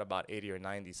 I've got about 80 or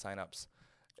 90 signups.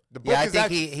 The book I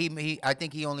think I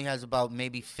think he only has about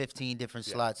maybe 15 different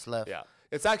slots left. Yeah.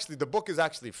 The book is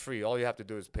actually free. All you have to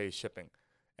do is pay shipping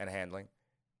and handling.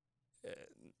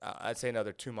 I'd say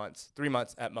another 2 months, 3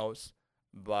 months at most.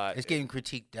 But it's getting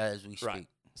critiqued as we speak. Right.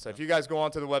 So if you guys go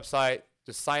onto the website,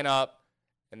 just sign up,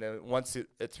 and then once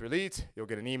it's released, you'll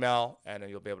get an email, and then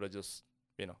you'll be able to just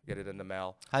get it in the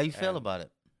mail. How you feel about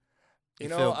it? You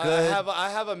feel good? I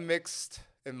have a mixed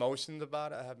emotions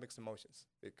about it. I have mixed emotions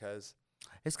because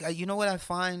it's what I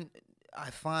find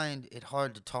it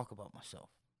hard to talk about myself.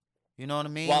 You know what I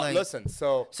mean? Well, like, listen,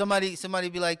 so somebody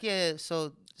be like, yeah,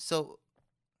 so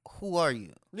who are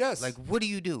you? Yes. Like, what do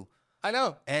you do? I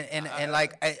know. And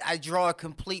I draw a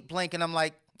complete blank, and I'm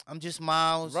like, I'm just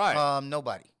Miles. Right.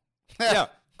 Nobody. Yeah.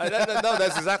 No,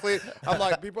 that's exactly. I'm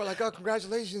like, people are like, oh,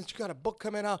 congratulations, you got a book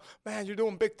coming out, man, you're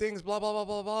doing big things, blah blah blah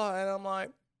blah blah, and I'm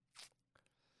like,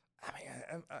 I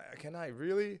mean, can I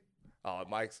really? Oh,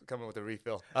 Mike's coming with a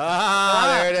refill.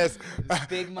 There it is.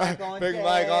 Big Mike on Big deck.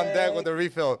 Mike on deck with a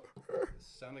refill.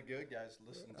 Sounded good, guys.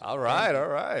 Listen. All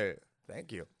right.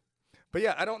 Thank you. But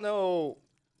yeah, I don't know.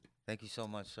 Thank you so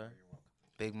much, sir. You're welcome.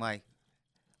 Big Mike.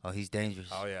 Oh, he's dangerous.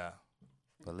 Oh yeah.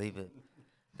 Believe it.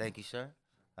 Thank you, sir.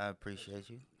 I appreciate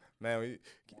you. Man,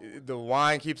 the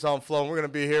wine keeps on flowing. We're going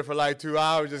to be here for like 2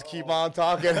 hours. Just keep on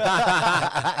talking.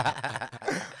 Podcast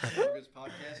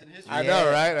in history. I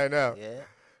know, right? I know. Yeah.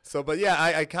 So, but yeah,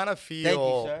 I kind of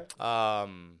feel. Thank you, sir.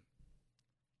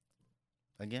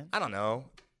 Again? I don't know.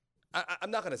 I'm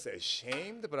not going to say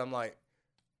ashamed, but I'm like,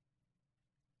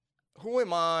 who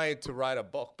am I to write a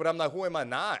book? But I'm like, who am I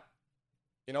not?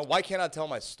 Why can't I tell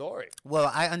my story? Well,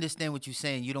 I understand what you're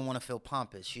saying. You don't want to feel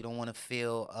pompous. You don't want to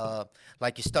feel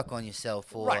like you're stuck on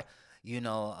yourself or, right.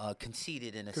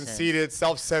 Conceited in a sense. Conceited,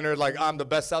 self-centered, like I'm the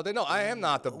best out there. No, I am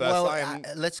not the best. Well,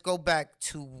 let's go back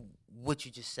to what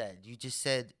you just said. You just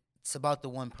said it's about the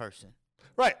one person.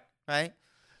 Right. Right?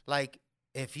 Like,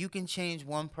 if you can change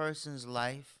one person's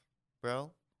life,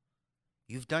 bro,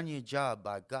 you've done your job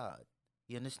by God.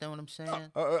 You understand what I'm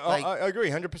saying? I agree,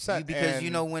 100%. Because,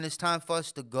 when it's time for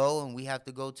us to go and we have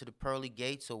to go to the pearly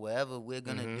gates or wherever we're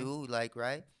going to do,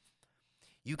 right?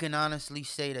 You can honestly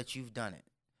say that you've done it.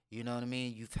 You know what I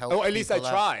mean? You've helped at least I people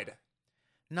out. tried.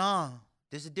 Nah,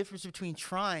 there's a difference between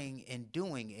trying and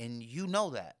doing, and you know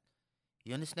that.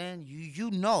 You understand?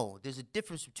 You know there's a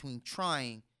difference between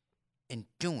trying and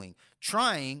doing.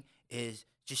 Trying is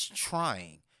just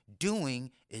trying.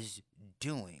 Doing is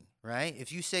doing, right?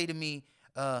 If you say to me,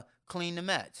 clean the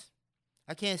mats,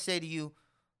 I can't say to you,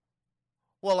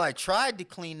 well, I tried to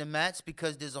clean the mats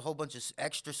because there's a whole bunch of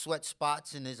extra sweat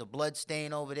spots and there's a blood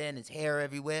stain over there and there's hair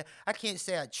everywhere. I can't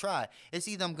say I tried. It's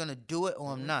either I'm going to do it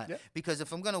or I'm not. Yeah. Because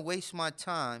if I'm going to waste my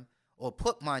time or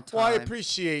put my time. Well, I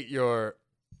appreciate your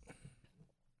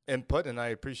input and I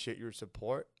appreciate your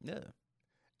support. Yeah.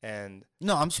 And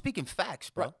no, I'm speaking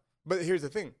facts, bro. Right. But here's the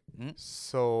thing.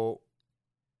 So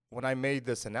when I made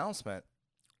this announcement,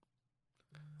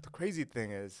 the crazy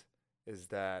thing is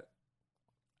that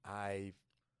the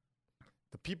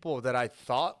people that I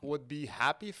thought would be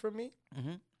happy for me,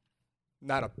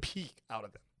 not a peek out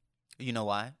of them. You know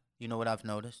why? You know what I've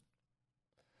noticed?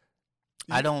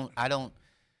 I don't.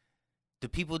 The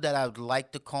people that I would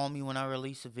like to call me when I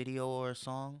release a video or a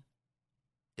song,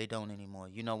 they don't anymore.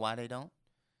 You know why they don't?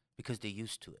 Because they're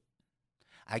used to it.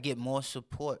 I get more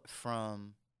support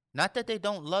from, not that they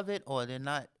don't love it or they're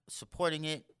not supporting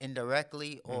it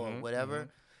indirectly or whatever.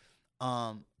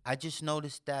 I just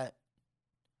noticed that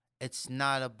it's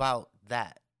not about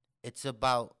that. It's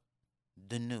about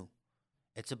the new.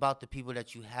 It's about the people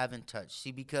that you haven't touched.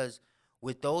 See, because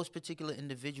with those particular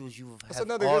individuals, that's a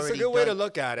good way to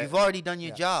look at it. You've already done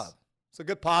your job. It's a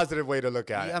good positive way to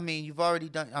look at it. I mean, you've already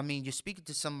done. I mean, you're speaking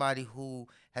to somebody who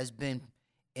has been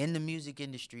in the music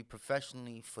industry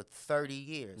professionally for 30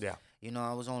 years. Yeah.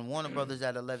 I was on Warner Brothers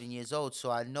at 11 years old,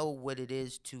 so I know what it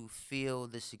is to feel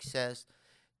the success,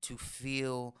 to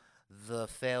feel the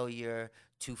failure,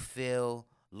 to feel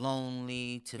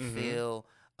lonely, to feel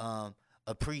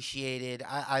appreciated.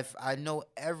 I know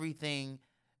everything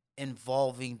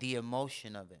involving the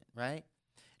emotion of it, right?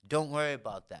 Don't worry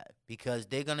about that because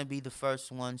they're going to be the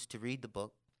first ones to read the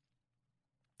book.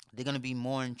 They're going to be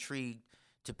more intrigued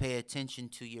to pay attention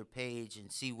to your page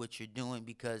and see what you're doing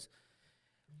because,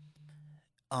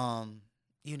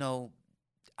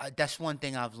 that's one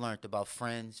thing I've learned about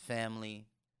friends, family.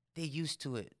 They're used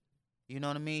to it. You know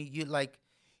what I mean?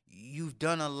 You've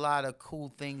done a lot of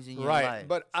cool things in your life. Right,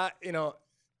 but I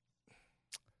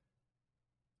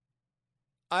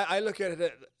look at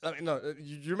it. I mean, no,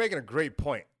 you're making a great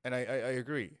point, and I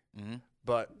agree.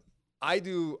 But I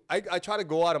try to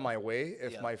go out of my way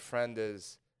if my friend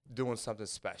is doing something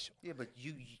special. Yeah, but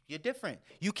you're different.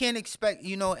 You can't expect,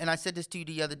 and I said this to you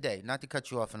the other day, not to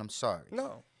cut you off, and I'm sorry.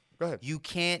 No, go ahead. You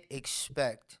can't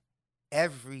expect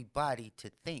everybody to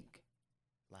think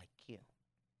like you,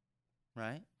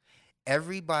 right?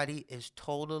 Everybody is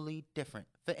totally different.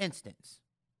 For instance,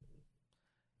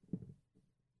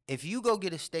 if you go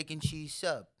get a steak and cheese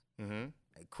sub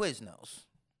at Quiznos,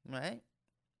 right?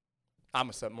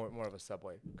 I'm more of a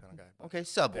Subway kind of guy. Okay,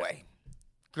 Subway. Yeah.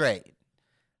 Great.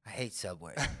 I hate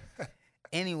Subway.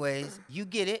 Anyways, you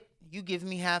get it. You give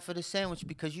me half of the sandwich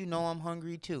because you know I'm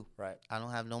hungry too. Right. I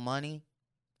don't have no money.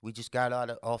 We just got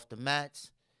off the mats,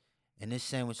 and this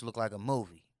sandwich looked like a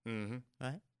movie.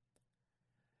 Right?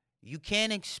 You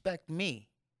can't expect me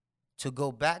to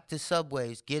go back to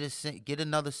Subways, get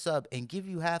another sub, and give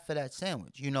you half of that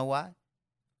sandwich. You know why?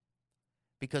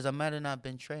 Because I might have not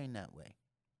been trained that way.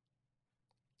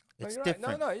 It's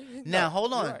different. Right. Now,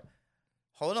 hold on. Right.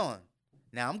 Hold on.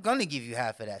 Now, I'm going to give you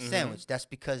half of that sandwich. That's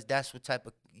because that's what type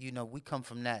of, we come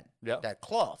from that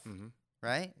cloth,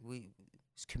 right?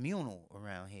 It's communal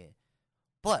around here.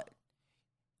 But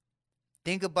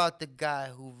think about the guy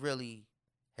who really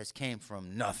has came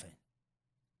from nothing,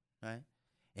 right?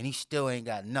 And he still ain't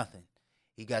got nothing.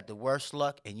 He got the worst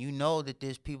luck, and you know that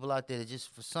there's people out there that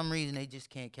just, for some reason, they just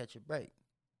can't catch a break.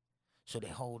 So they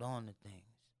hold on to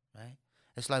things, right?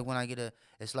 It's like when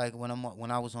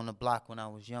I was on the block when I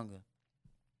was younger.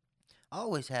 I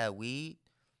always had weed.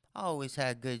 I always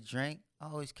had good drink. I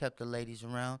always kept the ladies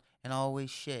around, and I always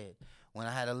shared. When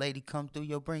I had a lady come through,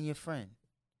 yo, bring your friend.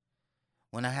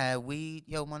 When I had weed,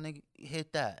 yo, my nigga,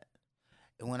 hit that.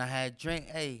 And when I had drink,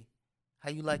 hey,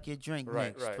 how you like your drink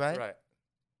mixed, right?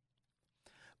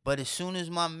 But as soon as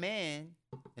my man,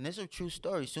 and this is a true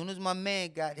story, as soon as my man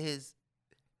got his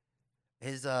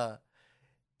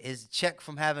check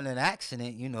from having an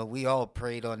accident, we all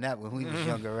prayed on that when we was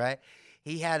younger, right?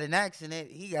 He had an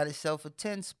accident. He got himself a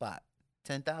 10 spot,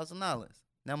 $10,000.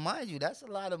 Now, mind you, that's a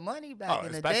lot of money back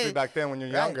in the especially day. back then when you're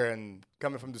Right. younger and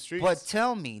coming from the streets. But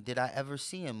tell me, did I ever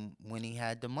see him when he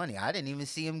had the money? I didn't even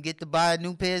see him get to buy a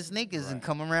new pair of sneakers and Right.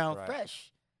 come around Right.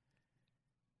 fresh.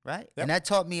 Right? Yep. And that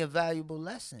taught me a valuable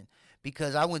lesson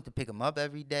because I went to pick him up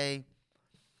every day,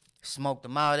 smoked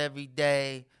him out every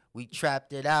day. We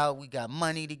trapped it out. We got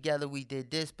money together. We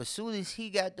did this. But soon as he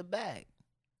got the bag,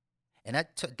 and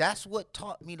that's what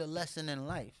taught me the lesson in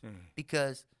life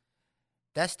because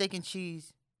that steak and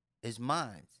cheese is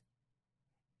mine.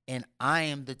 And I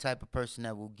am the type of person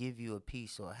that will give you a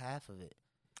piece or half of it.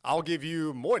 I'll give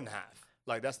you more than half.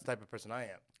 Like, that's the type of person I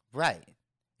am. Right.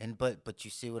 And but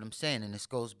you see what I'm saying, and this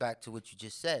goes back to what you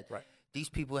just said. Right. These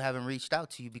people haven't reached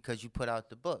out to you because you put out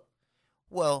the book.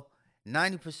 Well,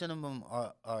 90% of them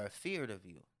are afeared of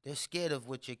you. They're scared of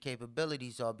what your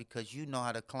capabilities are because you know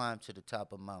how to climb to the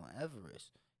top of Mount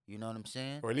Everest. You know what I'm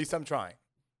saying? Or at least I'm trying.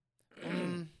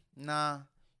 Nah,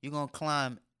 you're going to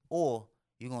climb or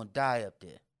you're going to die up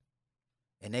there.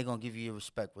 And they're going to give you your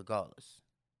respect regardless.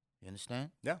 You understand?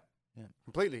 Yeah. Yeah.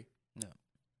 Completely. Yeah.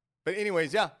 But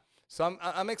anyways, yeah. So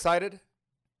I'm excited.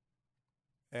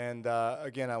 And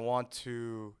again, I want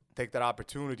to take that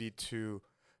opportunity to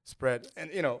spread.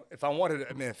 And, you know, if I wanted,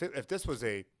 I mean, if this was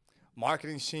a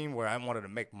marketing scheme where I wanted to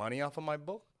make money off of my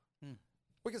book,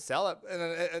 we could sell it.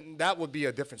 And that would be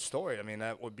a different story. I mean,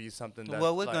 that would be something that.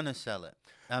 Well, we're going to sell it.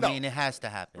 I No. mean, it has to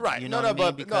happen. Right. You know no, what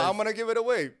I mean? but I'm going to give it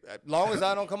away. As long as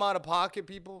I don't come out of pocket,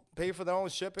 people pay for their own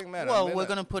shipping, man. Well, we're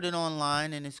going to put it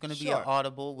online, and it's going to be an Sure.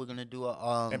 Audible. We're going to do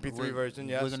a MP3 version,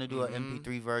 yes. We're going to do an Mhm.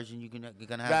 MP3 version. You're going to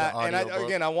have that, the audio and book.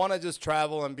 again, I want to just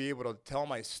travel and be able to tell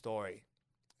my story.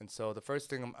 And so the first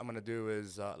thing I'm going to do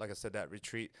is, like I said, that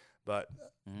retreat. But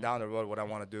down the road, what I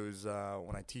want to do is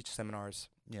when I teach seminars.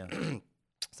 Yeah.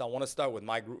 So I want to start with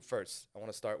my group first. I want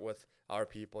to start with our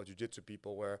people, jiu-jitsu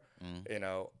people, where, you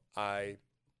know, I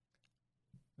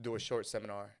do a short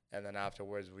seminar. And then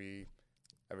afterwards,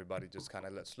 everybody just kind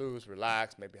of lets loose,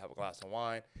 relax, maybe have a glass of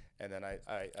wine. And then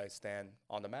I stand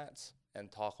on the mats and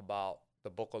talk about the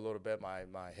book a little bit,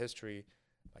 my history,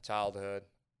 my childhood,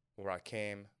 where I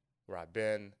came, where I've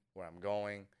been, where I'm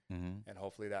going. And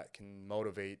hopefully that can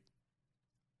motivate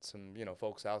some, you know,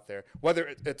 folks out there,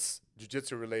 whether it's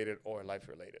jiu-jitsu related or life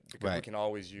related, because we can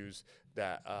always use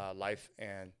that life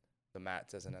and the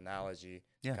mats as an analogy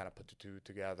to kind of put the two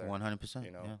together. 100%.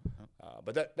 You know, Yeah.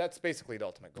 but that's basically the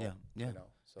ultimate goal. Yeah. You know,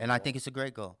 so, And I think it's a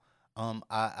great goal.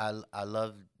 I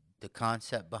love the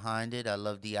concept behind it. I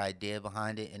love the idea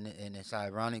behind it, and it's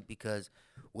ironic because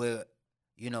we're,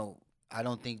 you know, I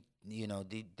don't think, you know,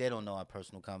 they don't know our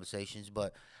personal conversations,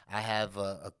 but I have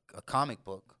a comic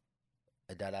book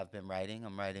that I've been writing.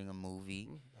 I'm writing a movie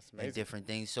and different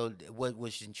things. So what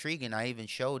was intriguing, I even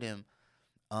showed him.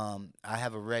 I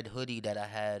have a red hoodie that I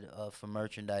had for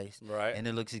merchandise, right? And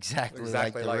it looks exactly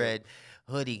like the red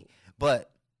hoodie. But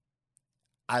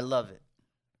I love it.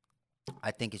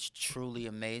 I think it's truly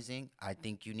amazing. I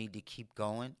think you need to keep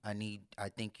going. I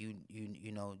think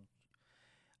you know,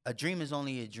 a dream is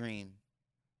only a dream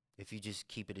if you just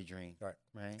keep it a dream. Right.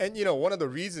 And, you know, one of the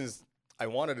reasons I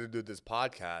wanted to do this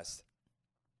podcast,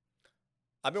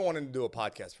 I've been wanting to do a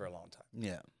podcast for a long time.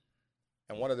 Yeah.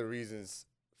 And one of the reasons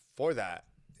for that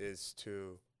is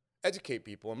to educate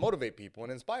people and motivate people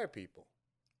and inspire people.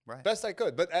 Right. Best I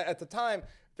could. But at the time,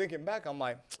 thinking back, I'm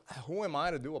like, who am I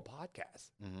to do a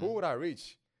podcast? Who would I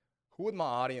reach? Who would my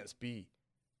audience be?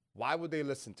 Why would they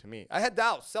listen to me? I had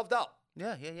doubts, self-doubt.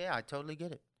 Yeah. I totally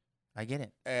get it. I get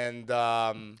it. And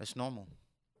It's normal.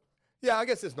 yeah, I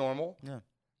guess it's normal. Yeah.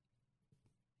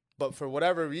 But for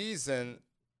whatever reason,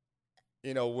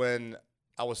 you know, when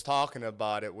I was talking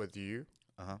about it with you,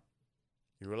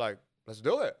 you were like, let's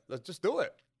do it. Let's just do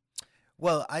it.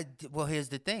 Well, here's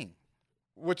the thing.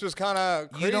 Which was kind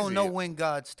of crazy. You don't know when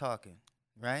God's talking,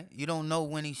 right? You don't know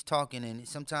when he's talking, and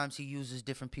sometimes he uses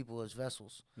different people as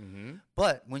vessels.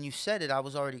 But when you said it, I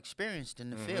was already experienced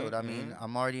in the field. I mean,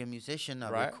 I'm already a musician. I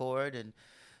record, and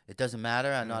it doesn't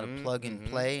matter. I know how to plug and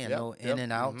play and know in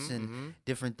and outs and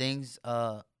different things.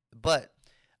 But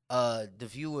the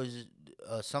viewers,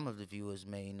 some of the viewers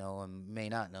may know and may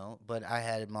not know, but I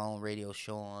had my own radio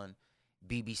show on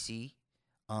BBC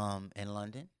in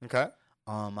London. Okay.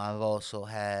 I've also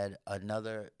had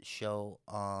another show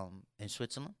in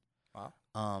Switzerland.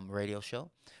 Wow. Radio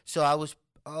show. So I was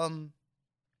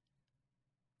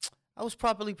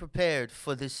properly prepared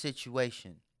for this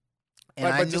situation. And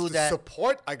right, I but knew just the that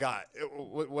support I got.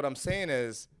 What I'm saying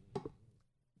is,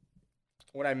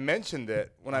 when I mentioned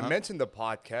it, when I mentioned the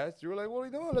podcast, you were like, "What are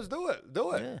you doing? Let's do it.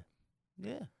 Do it."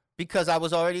 Yeah. Because I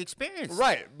was already experienced.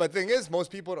 Right. But thing is,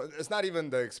 most people, it's not even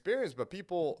the experience, but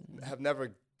people have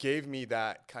never gave me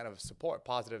that kind of support,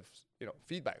 positive,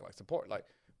 feedback, like support. Like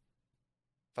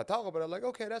if I talk about it, like,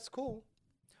 okay, that's cool.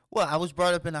 Well, I was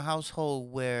brought up in a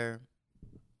household where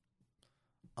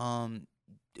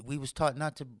we was taught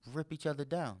not to rip each other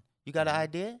down. You got an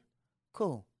idea?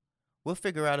 Cool. We'll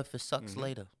figure out if it sucks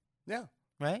later. Yeah.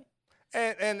 Right?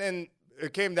 And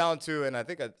it came down to, and I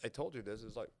think I told you this,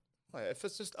 is like, if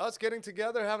it's just us getting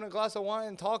together, having a glass of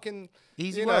wine, talking,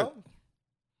 Easy work.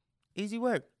 Easy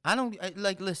work.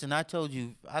 Listen, I told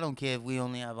you, I don't care if we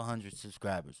only have 100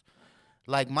 subscribers.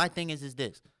 Like, my thing is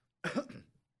this.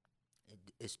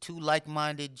 It's two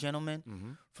like-minded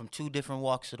gentlemen from two different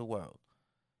walks of the world,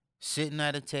 sitting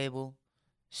at a table,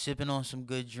 sipping on some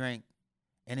good drink,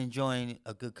 and enjoying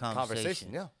a good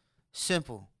conversation. Yeah.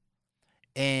 Simple.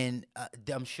 And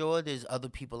I'm sure there's other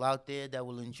people out there that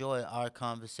will enjoy our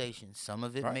conversation. Some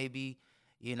of it may be,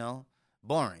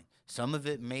 boring. Some of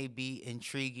it may be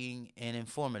intriguing and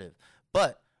informative.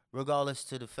 But regardless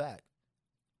to the fact,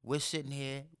 we're sitting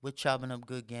here, we're chopping up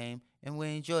good game, and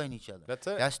we're enjoying each other. That's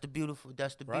it. That's the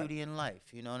beauty in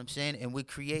life. You know what I'm saying? And we're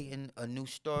creating a new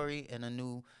story and a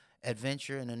new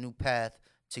adventure and a new path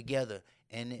together.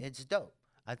 And it's dope.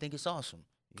 I think it's awesome.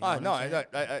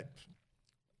 I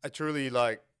truly,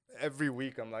 like, every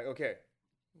week I'm like, okay,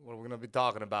 what are we going to be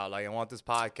talking about? Like, I want this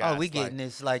podcast. Oh, we getting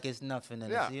this like it's nothing.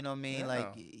 Yeah. You know what I mean? Yeah.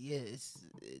 Like, it's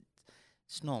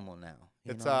normal now.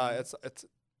 It's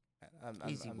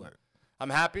easy work. I'm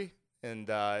happy, and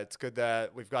it's good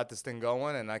that we've got this thing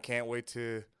going, and I can't wait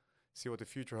to see what the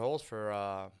future holds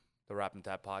for the Rap and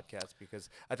Tap podcast, because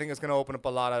I think it's going to open up a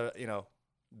lot of,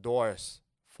 doors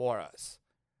for us.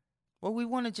 Well, we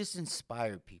want to just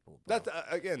inspire people. Bro. That's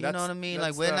again. You know what I mean?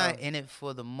 Like, we're not in it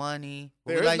for the money.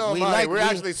 There is no money. We're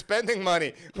actually spending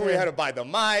money. Yeah. We had to buy the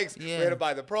mics. Yeah. We had to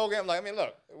buy the program. Like, I mean,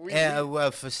 look.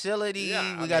 Facility.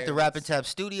 Yeah, we got the Rap and Tap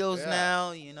studios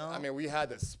now. I mean, we had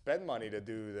to spend money to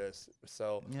do this.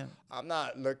 So I'm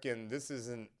not looking. This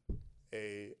isn't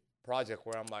a project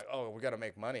where I'm like, oh, we got to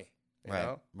make money. You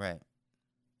know? Right.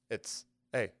 It's,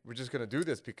 hey, we're just going to do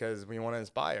this because we want to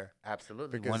inspire.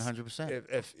 Absolutely. 100%.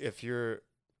 If your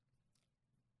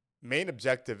main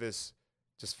objective is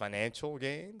just financial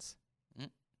gains.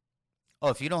 Oh,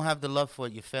 if you don't have the love for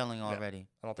it, you're failing already.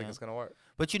 I don't think it's going to work.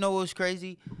 But you know what was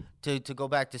crazy? To go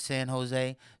back to San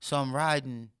Jose. So I'm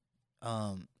riding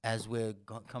as we're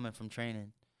coming from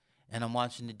training, and I'm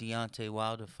watching the Deonte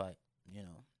Wilder fight,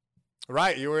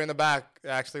 Right, you were in the back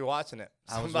actually watching it.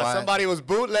 Somebody was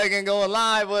bootlegging, going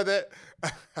live with it.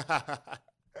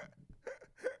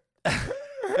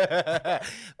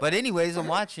 But anyways, I'm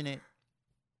watching it.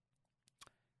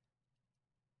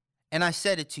 And I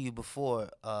said it to you before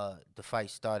the fight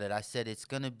started. I said it's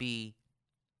going to be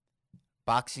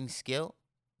boxing skill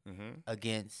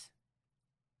against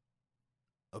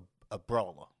a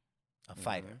brawler, a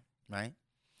fighter, right?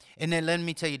 And then let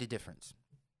me tell you the difference.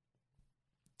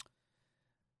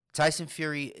 Tyson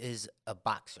Fury is a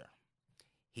boxer.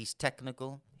 He's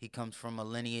technical. He comes from a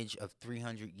lineage of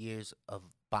 300 years of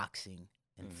boxing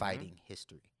and fighting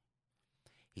history.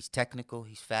 He's technical.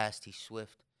 He's fast. He's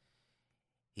swift.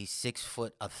 He's 6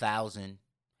 foot 1,000,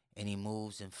 and he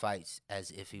moves and fights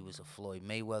as if he was a Floyd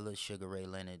Mayweather, Sugar Ray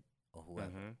Leonard, or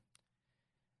whoever.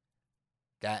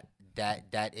 That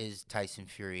is Tyson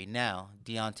Fury. Now,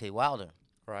 Deonte Wilder.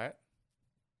 Right.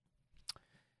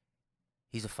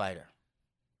 He's a fighter.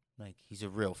 Like, he's a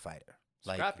real fighter.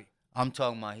 Like, scrappy. I'm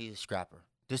talking about he's a scrapper.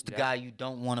 This the guy you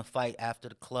don't want to fight after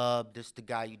the club. This the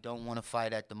guy you don't want to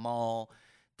fight at the mall.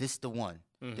 This the one.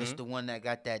 This the one that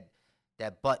got that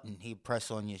button he press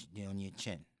on your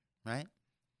chin, right?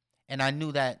 And I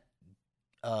knew that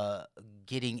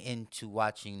getting into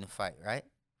watching the fight, right?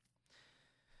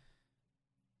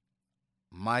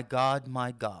 My God.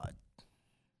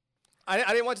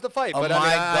 I didn't watch the fight, but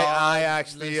I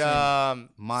actually saw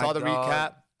the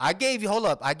recap. I gave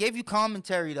you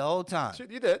commentary the whole time.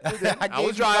 You did. I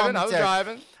was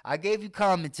driving. I gave you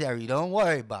commentary. Don't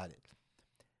worry about it.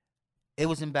 It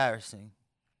was embarrassing.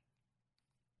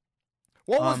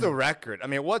 What was the record? I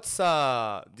mean, what's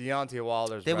Deonte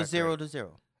Wilder's They record? was 0-0.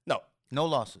 No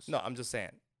losses. No, I'm just saying.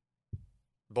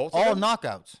 Both All of them?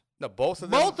 knockouts. No, both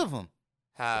of them? Both of them.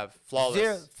 Have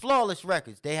flawless. Flawless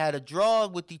records. They had a draw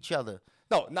with each other.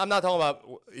 No, I'm not talking about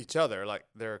each other, like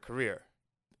their career.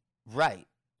 Right.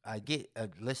 I get,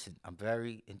 listen, I'm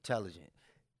very intelligent.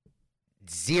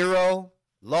 0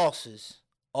 losses,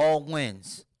 all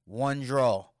wins, 1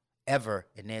 draw ever.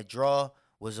 And their draw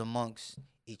was amongst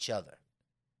each other.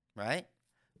 Right?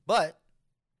 But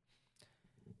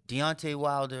Deonte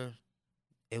Wilder,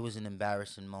 it was an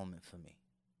embarrassing moment for me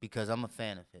because I'm a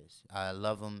fan of his. I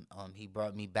love him. He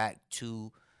brought me back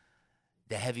to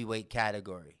the heavyweight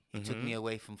category. He took Mhm. me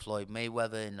away from Floyd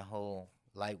Mayweather in the whole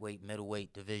lightweight,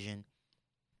 middleweight division.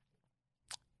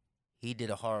 He did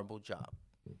a horrible job.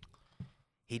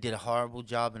 He did a horrible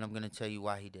job, and I'm going to tell you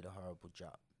why he did a horrible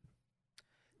job.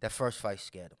 That first fight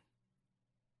scared him.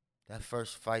 That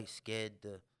first fight scared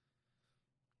the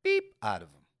beep out of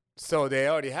him. So they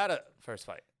already had a first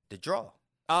fight. The draw.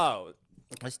 Oh,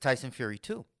 That's Tyson Fury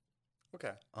too.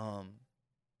 okay.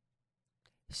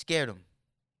 Scared him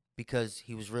because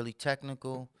he was really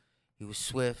technical. He was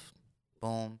swift.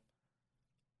 Boom.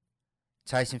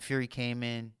 Tyson Fury came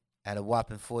in at a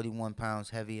whopping 41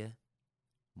 pounds heavier,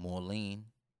 more lean,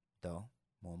 though,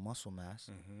 more muscle mass.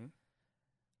 Mm-hmm.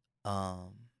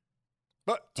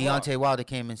 But Deonte Wilder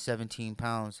came in 17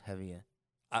 pounds heavier.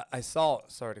 I saw.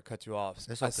 Sorry to cut you off.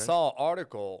 That's I okay. saw an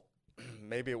article.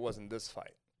 Maybe it wasn't this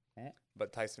fight, Eh?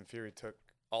 but Tyson Fury took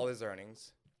all his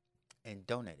earnings, And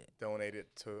donated. donated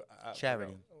to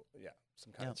Charity.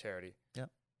 Some kind of charity. Yep.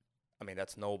 I mean,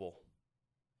 that's noble.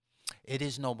 It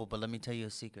is noble, but let me tell you a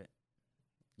secret.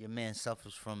 Your man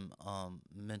suffers from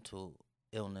mental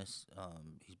illness.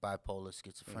 He's bipolar,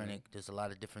 schizophrenic. There's a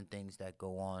lot of different things that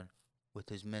go on with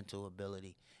his mental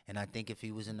ability. And I think if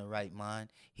he was in the right mind,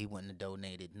 he wouldn't have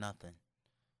donated nothing.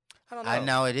 I don't know.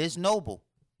 Now, it is noble.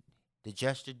 The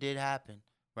gesture did happen,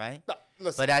 right? No,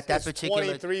 listen, But at that it's particular-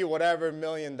 23 whatever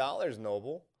 $million,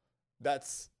 noble.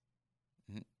 That's.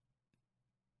 Mhm.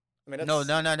 I mean, that's, No,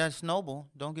 that's noble.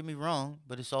 Don't get me wrong.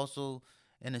 But it's also,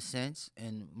 in a sense,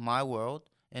 in my world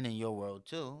and in your world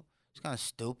too, it's kind of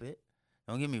stupid.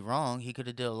 Don't get me wrong. He could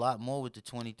have did a lot more with the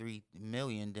 23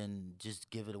 million than just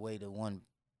give it away to one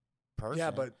person. Yeah,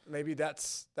 but maybe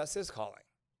that's his calling.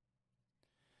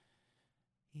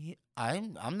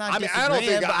 I'm not I mean, I don't disagreeing,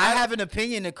 think but I have an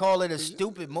opinion to call it a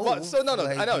stupid move. Well, so no,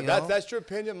 like, I know you that's your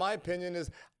opinion. My opinion is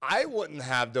I wouldn't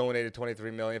have donated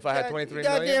 23 million if I had 23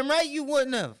 million. Goddamn right, you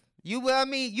wouldn't have. You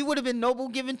would have been noble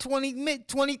giving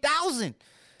 20,000.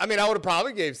 I mean, I would have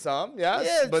probably gave some, yes,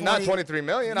 Yeah, but not 20 23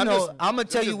 million. I'm just gonna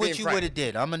tell you just what being you frank. would have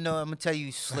did. I'm gonna tell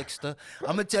you, slickster. I'm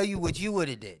gonna tell you what you would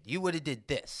have did. You would have did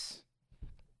this.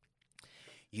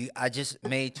 I just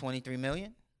made 23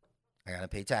 million. I gotta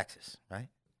pay taxes, right?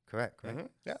 Correct. Mhm,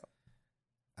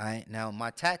 yeah. Now my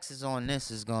taxes on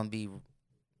this is gonna be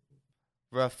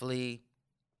roughly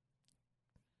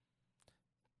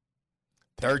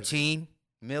 13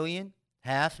 million,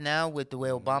 half now with the way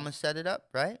Obama set it up,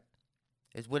 right?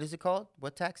 What is it called?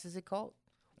 What tax is it called?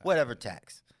 Whatever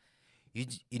tax.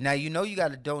 Now you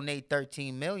got to donate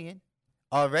 13 million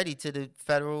already to the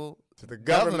federal To the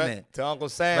government, to Uncle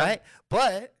Sam. right?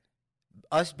 But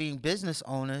us being business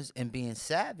owners and being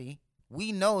savvy,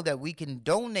 we know that we can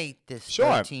donate this Sure.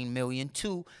 13 million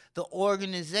to the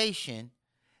organization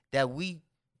that we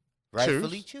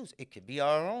rightfully choose. It could be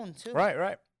our own too, Right.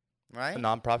 Right? A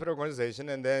nonprofit organization,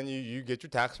 and then you get your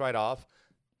tax write-off.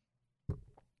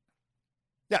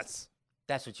 Yes.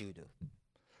 That's what you would do.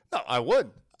 No, I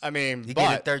would. I mean, You but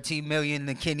get a 13 million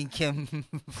to Kenny Kim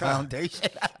Foundation.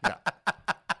 no.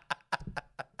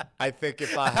 I think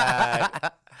if I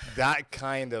had that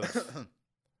kind of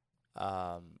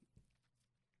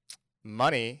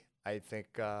money, I think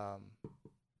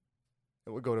it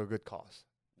would go to a good cause.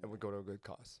 It would go to a good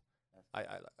cause.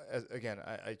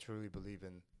 I truly believe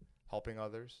in helping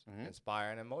others,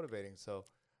 inspiring and motivating. So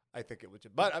I think it would.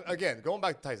 But again, going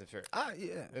back to Tyson Fury.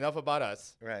 Yeah. Enough about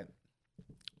us. Right.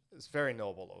 It's very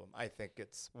noble of him. I think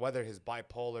it's whether he's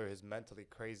bipolar, he's mentally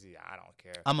crazy. I don't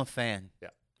care. I'm a fan. Yeah,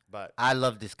 but I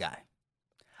love this guy.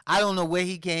 I don't know where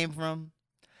he came from.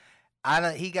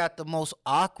 He got the most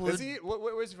awkward. is he?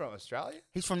 Where's he from? Australia?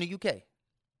 He's from the UK.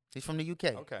 He's from the UK.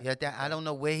 Okay. Yeah, I don't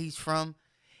know where he's from.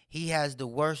 He has the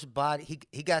worst body.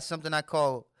 He got something I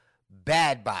call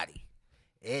bad body.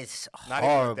 It's Not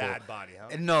horrible. even dad body,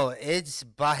 huh? No,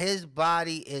 his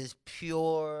body is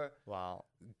pure Wow.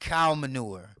 cow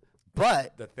manure.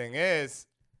 But The thing is,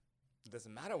 it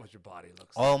doesn't matter what your body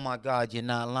looks like. oh my God, you're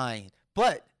not lying.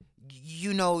 But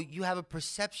you have a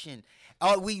perception.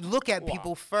 We look at Wow.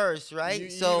 people first, right?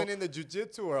 Even in the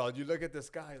jiu-jitsu world, you look at this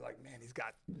guy like, man, he's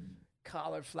got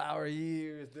cauliflower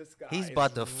ears. This guy he's is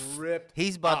about to ripped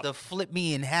he's about up. to flip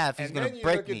me in half. He's And gonna then you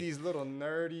break look me. at these little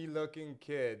nerdy-looking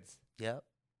kids. Yep.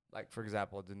 Like, for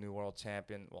example, the new world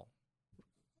champion, well,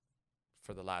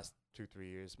 for the last 2-3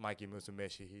 years, Mikey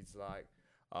Musumeci, he's like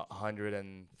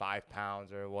 105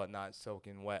 pounds or whatnot,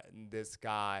 soaking wet. And this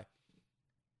guy,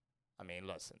 I mean,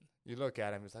 listen, you look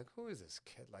at him, it's like, who is this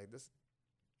kid? Like, this,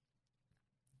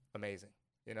 amazing,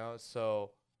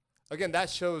 So, again, that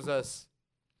shows us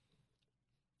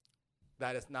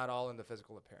that it's not all in the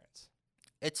physical appearance.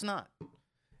 It's not.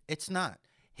 It's not.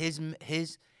 His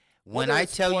When Whether I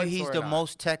it's tell you sports he's or the not.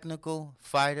 most technical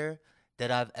fighter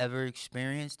that I've ever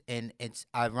experienced, and it's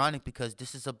ironic because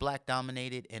this is a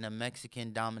black-dominated and a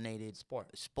Mexican-dominated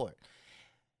sport.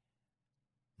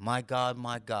 My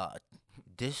God,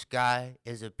 this guy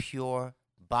is a pure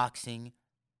boxing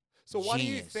So why do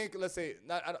you genius. think? Let's say,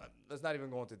 let's not even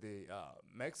go into the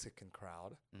Mexican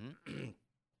crowd.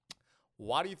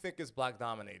 Why do you think it's black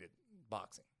dominated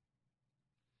boxing?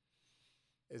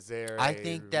 Is there? I a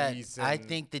think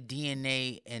reason? the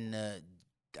DNA and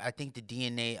I think the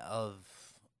DNA of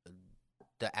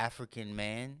the African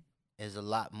man is a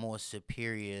lot more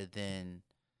superior than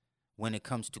when it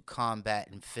comes to combat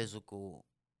and physical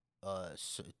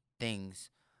things.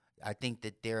 I think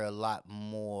that they're a lot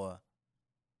more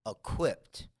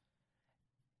equipped.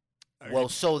 Well,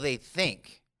 so they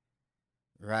think,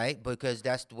 right? Because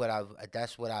that's what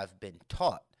I've been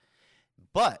taught.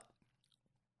 But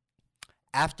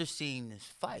after seeing this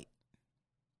fight,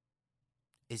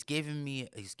 it's giving me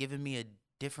a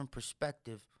different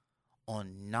perspective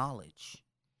on knowledge.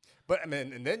 But I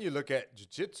mean, and then you look at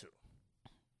jiu-jitsu.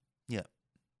 Yeah.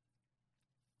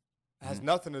 It has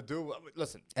nothing to do with,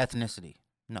 listen. Ethnicity.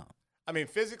 No. I mean,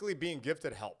 physically being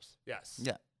gifted helps. Yes.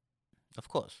 Yeah. Of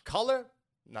course. Color,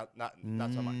 not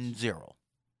so much. Zero.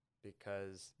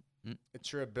 Because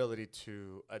it's your ability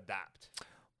to adapt.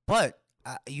 But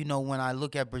when I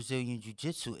look at Brazilian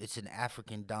Jiu-Jitsu, it's an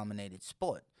African-dominated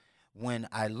sport. When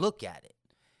I look at it,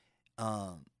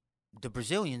 the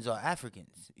Brazilians are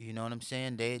Africans. You know what I'm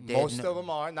saying? Most of them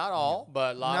are, not all,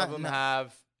 but a lot of them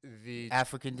have the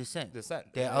African descent.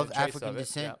 They're and of trace African it,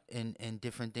 descent yeah. and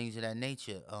different things of that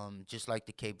nature. Just like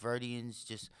the Cape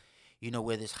Verdeans,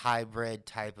 we're this hybrid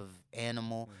type of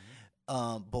animal.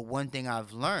 But one thing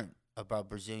I've learned about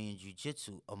Brazilian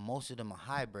Jiu-Jitsu, most of them are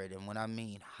hybrid. And when I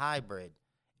mean hybrid,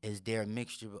 is they're a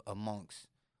mixture amongst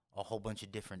a whole bunch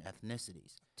of different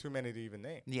ethnicities. Too many to even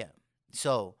name. Yeah.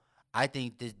 So I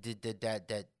think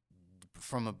that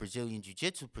from a Brazilian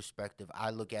Jiu-Jitsu perspective,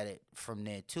 I look at it from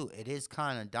there too. It is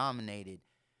kind of dominated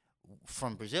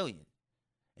from Brazilian,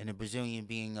 and the Brazilian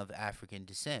being of African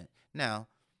descent. Now,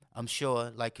 I'm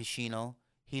sure, like Kashino,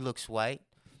 he looks white,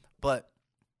 but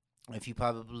if you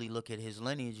probably look at his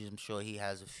lineage, I'm sure he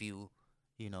has a few,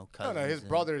 cousins. No, his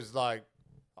brother's like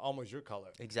almost your color.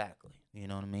 Exactly. You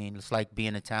know what I mean? It's like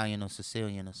being Italian or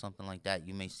Sicilian or something like that.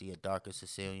 You may see a darker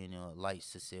Sicilian or a light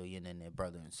Sicilian and their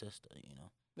brother and sister,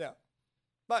 Yeah.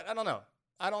 But I don't know.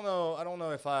 I don't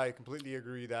know if I completely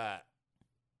agree that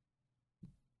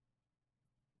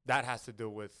has to do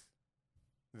with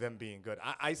them being good.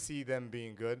 I see them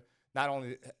being good. Not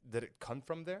only did it come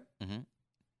from there,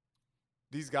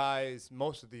 these guys,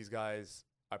 most of these guys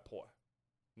are poor.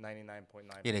 99.9%.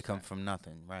 Yeah, they come from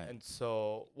nothing, right? And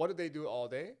so what do they do all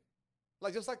day?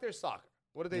 Just like their soccer.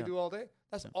 What do they do all day?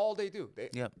 That's all they do. They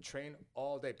train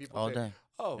all day. People all say, day.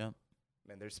 oh,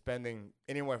 man, they're spending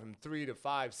anywhere from 3 to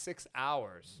 5, 6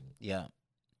 hours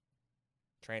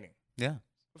training. Yeah.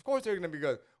 Of course they're going to be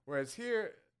good. Whereas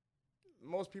here,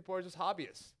 most people are just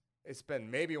hobbyists. They spend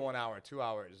maybe 1 hour, 2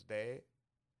 hours a day,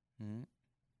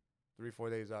 3-4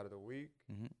 days out of the week.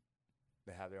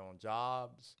 They have their own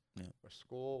jobs or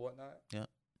school, whatnot. Yeah.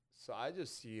 So I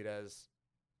just see it as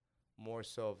more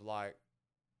so of like,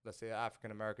 let's say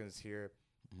African Americans here,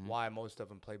 why most of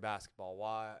them play basketball.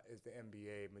 Why is the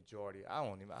NBA majority? I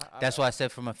don't even. That's why I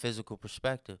said from a physical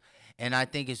perspective. And I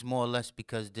think it's more or less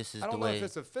because this is the way. I don't know if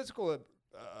it's a physical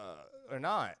or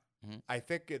not. I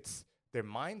think it's their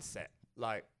mindset.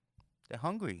 Like, they're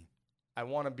hungry. I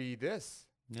want to be this.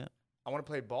 Yeah. I want to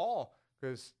play ball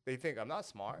because they think I'm not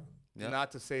smart. Yeah.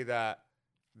 Not to say that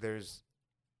there's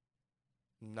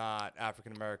not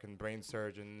African American brain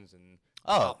surgeons and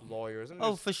top lawyers.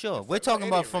 For sure. We're talking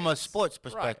about from a sports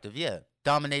perspective,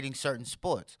 dominating certain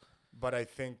sports. But I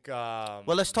think. Well,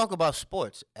 let's talk about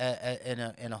sports in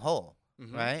a whole,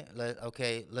 right?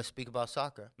 Let's speak about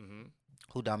soccer.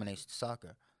 Who dominates the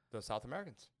soccer? The South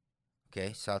Americans.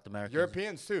 Okay, South Americans.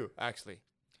 Europeans too, actually.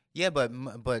 Yeah, but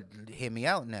hear me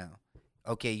out now.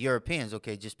 Okay, Europeans.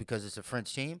 Okay, just because it's a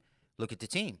French team, look at the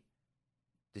team.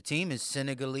 The team is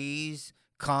Senegalese,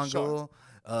 Congo,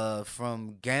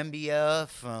 from Gambia,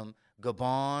 from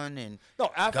Gabon, and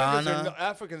Ghana.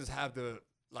 Africans have the.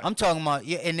 I'm talking about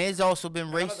and there's also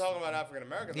been race. I'm not talking about African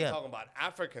Americans. I'm talking about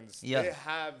Africans. Yeah. They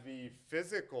have the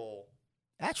physical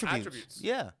attributes.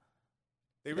 Yeah,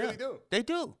 they really do. They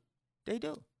do. They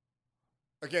do.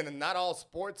 Again, and not all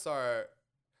sports are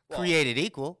created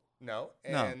equal. No,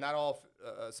 and not all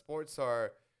sports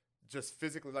are just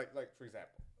physically like for example.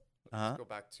 Let's go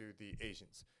back to the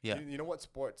Asians. Yeah. You know what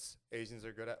sports Asians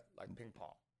are good at? Like ping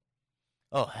pong.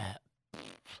 Oh,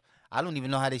 I don't even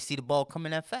know how they see the ball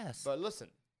coming that fast. But listen,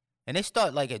 And they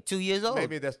start like at 2 years old.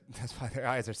 Maybe that's why their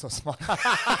eyes are so small.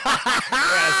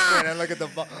 Yeah, and look at the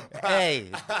ball. Hey,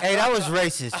 that was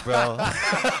racist, bro.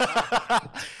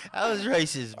 That was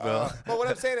racist, bro. But what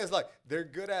I'm saying is, like, they're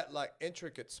good at, like,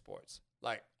 intricate sports,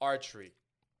 like archery.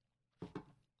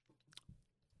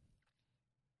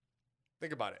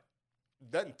 Think about it.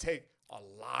 It doesn't take a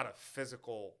lot of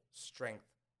physical strength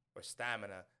or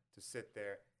stamina to sit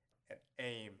there and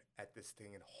aim at this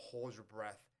thing and hold your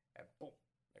breath and boom,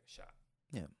 make a shot.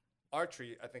 Yeah.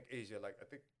 Archery, I think Asia,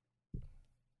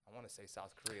 I want to say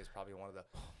South Korea is probably one of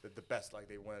the best. Like,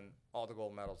 they win all the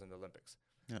gold medals in the Olympics.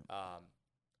 Yeah.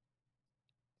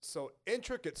 So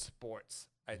intricate sports,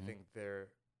 I think they're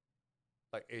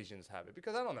like Asians have it,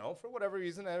 because I don't know, for whatever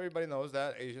reason, everybody knows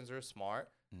that Asians are smart.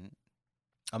 Mm-hmm.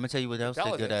 I'm gonna tell you what else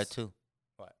they're good at too.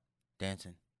 What?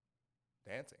 Dancing.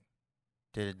 Dancing.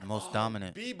 They're the most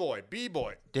dominant. B-boy.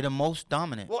 They're the most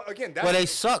dominant. Well, again, well, they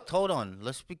sucked. Hold on.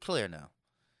 Let's be clear now.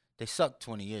 They sucked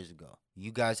 20 years ago.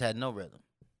 You guys had no rhythm,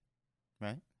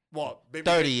 right? Well,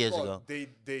 30 years ago. They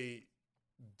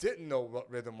didn't know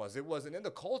what rhythm was. It wasn't in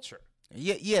the culture.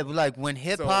 Yeah, but like when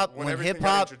hip hop, when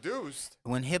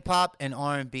hip hop and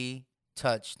R&B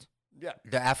touched, yeah,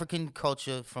 the African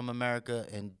culture from America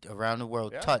and around the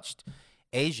world touched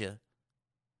Asia,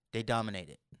 they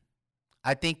dominated.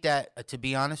 I think that, to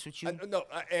be honest with you, and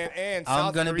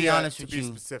I'm gonna be honest to with be you.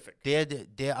 Specific.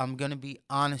 I'm gonna be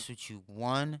honest with you,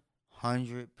 100%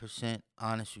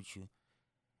 honest with you,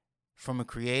 from a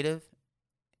creative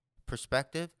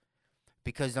perspective,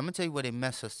 because I'm gonna tell you where they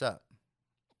mess us up.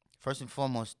 First and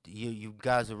foremost, you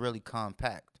guys are really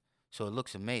compact, so it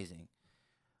looks amazing.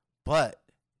 But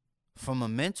from a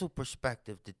mental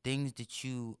perspective, the things that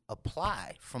you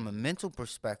apply from a mental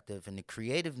perspective and the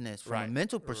creativeness from a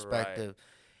mental perspective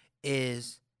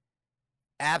is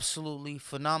absolutely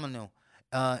phenomenal.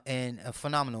 And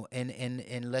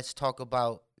let's talk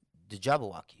about the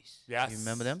Jabberwockies. Yes. You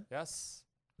remember them? Yes.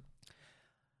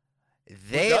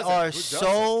 They are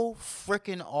so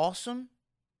freaking awesome.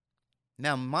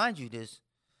 Now, mind you,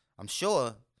 I'm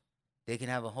sure they can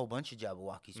have a whole bunch of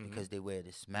Jabberwockies because they wear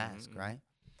this mask, right?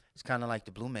 It's kind of like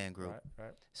the Blue Man Group.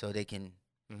 Right. So they can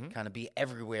kind of be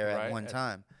everywhere at one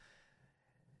time.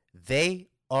 They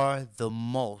are the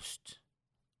most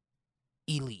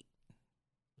elite.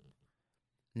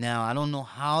 Now, I don't know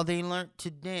how they learned to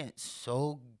dance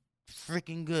so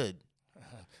freaking good.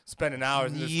 Spending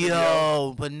hours in the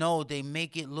studio. But no, they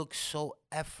make it look so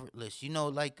effortless. You know,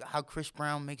 like how Chris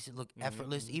Brown makes it look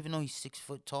effortless, even though he's 6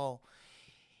 foot tall.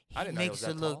 I didn't know he was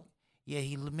that tall. Yeah,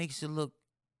 he makes it look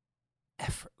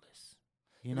effortless.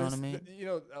 You know what I mean?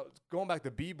 Going back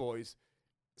to B-boys,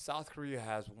 South Korea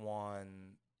has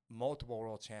won multiple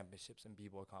world championships in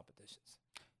B-boy competitions.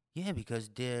 Yeah, because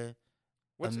they're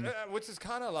which is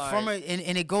kind of like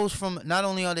and it goes from, not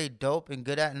only are they dope and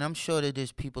good at, and I'm sure that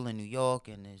there's people in New York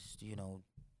and there's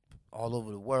all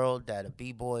over the world that are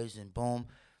B-boys, and boom.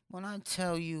 When I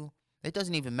tell you, it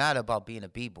doesn't even matter about being a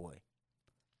B-boy.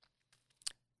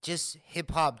 Just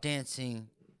hip hop dancing.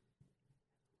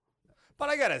 But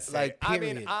I gotta say,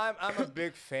 I'm a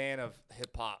big fan of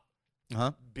hip hop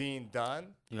being done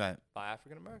by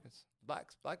African Americans,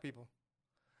 black people.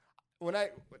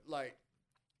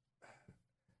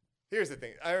 Here's the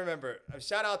thing. I remember,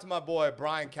 shout out to my boy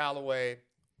Brian Calloway.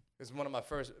 He's one of my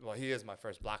first. Well, he is my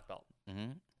first black belt.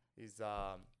 Mm-hmm.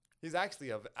 He's actually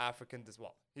of African as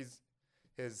well. His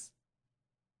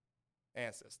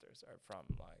ancestors are from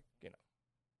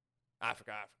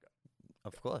Africa.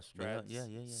 Of course. Dreads, yeah.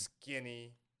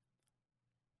 Skinny.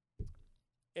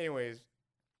 Anyways,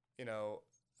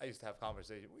 I used to have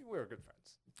conversations. We were good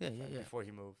friends. Yeah. Before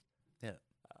he moved. Yeah.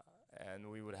 And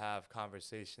we would have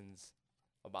conversations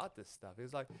about this stuff.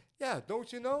 He's like, yeah,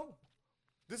 don't you know?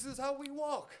 This is how we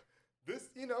walk. This,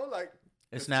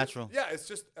 it's natural. It's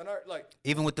just an art,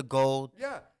 even with the gold.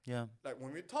 Yeah. Yeah. Like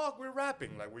when we talk, we're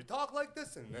rapping. Like we talk like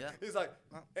this, and he's like,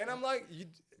 and I'm like,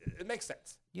 it makes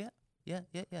sense. Yeah.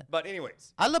 But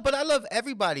anyways, I love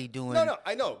everybody doing. No,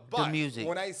 I know. But the music.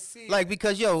 When I see,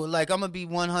 because I'm gonna be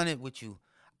 100 with you.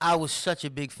 I was such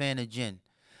a big fan of Jen.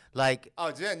 Jen,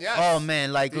 yes. Oh man,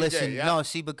 DJ, listen, yeah. no,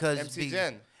 see, because MC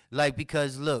Jen.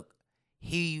 Because look,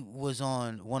 he was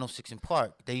on 106 in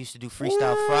Park. They used to do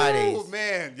Freestyle Fridays. Oh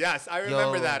man, yes, I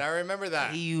remember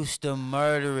that. He used to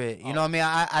murder it. You know what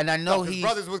I mean? I know his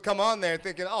brothers would come on there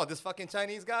thinking, oh, this fucking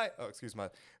Chinese guy. Oh, excuse my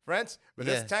French, but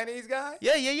this Chinese guy.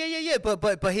 Yeah.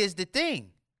 But here's the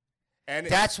thing. And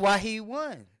that's why he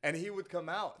won. And he would come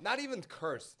out, not even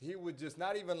curse. He would just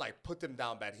not even put them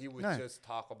down bad. He would just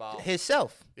talk about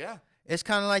himself. Yeah. It's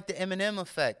kind of like the Eminem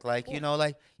effect.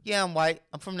 I'm white.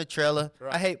 I'm from the trailer.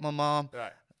 Right. I hate my mom.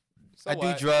 Right. I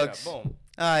do drugs. Yeah, boom.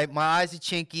 All right, my eyes are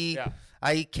chinky. Yeah.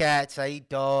 I eat cats. I eat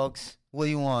dogs. What do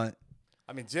you want?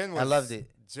 I mean, Jin was. I loved it.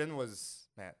 Jin was,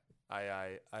 man.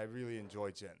 I really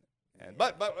enjoy Jin. And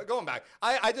but going back,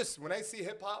 I just when I see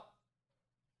hip hop,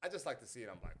 I just like to see it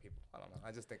on black people. I don't know.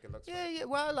 I just think it looks. Yeah, funny. yeah.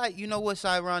 Well, like, you know what's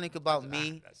ironic about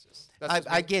me? That's just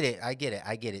I me. get it. I get it.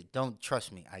 I get it. Don't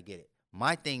trust me. I get it.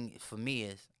 My thing for me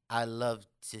is I love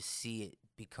to see it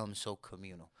become so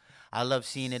communal. I love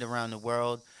seeing it around the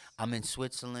world. I'm in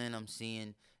Switzerland. I'm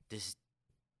seeing this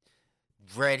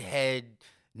redhead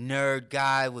nerd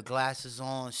guy with glasses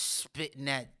on spitting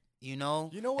that, You know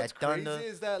what's that crazy thunder.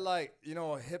 is that like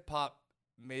hip hop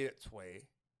made its way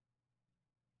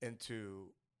into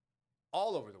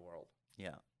all over the world.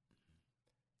 Yeah.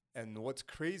 And what's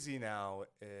crazy now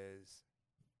is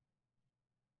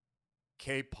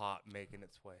K-pop making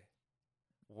its way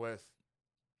with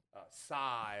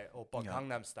Psy or Yeah.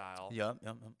 Gangnam Style. Yep.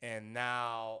 Yep. And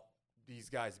now these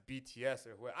guys BTS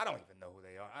or who I don't even know who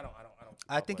they are. I don't. keep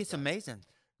I up think with it's them. amazing.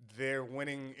 They're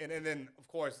winning, and then of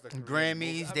course the Korean Grammys.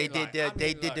 movie. I They mean, did like, the I they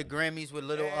mean, did the like, Grammys with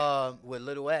and-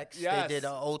 Little X. Yes, They did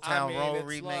Old I Town mean, Road it's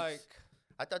remix. like-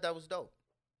 I thought that was dope.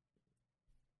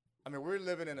 I mean, we're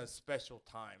living in a special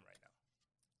time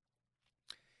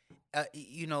right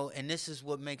And this is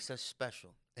what makes us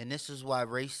special. And this is why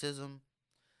racism,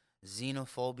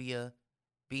 xenophobia,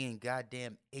 being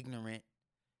goddamn ignorant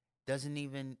doesn't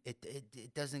even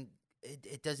it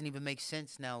doesn't even make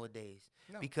sense nowadays.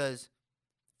 No. Because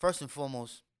first and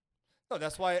foremost, now. No,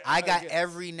 that's why I got get-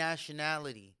 every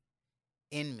nationality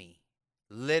in me.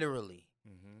 Literally.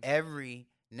 Mhm. Every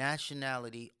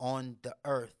nationality on the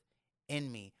earth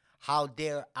in me. How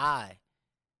dare I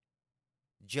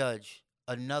judge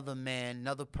another man,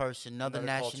 another person, another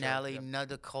Another culture, nationality, yep.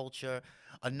 another culture,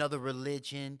 another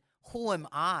religion? Who am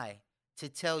I to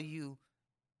tell you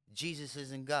Jesus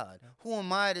isn't God? Who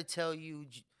am I to tell you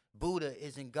Buddha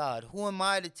isn't God? Who am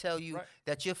I to tell you Right.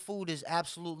 that your food is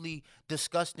absolutely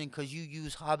disgusting because you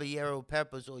use habanero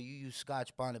peppers or you use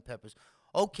Scotch bonnet peppers?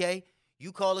 Okay,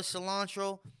 you call it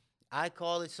cilantro, I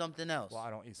call it something else. Well, I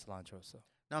don't eat cilantro, so.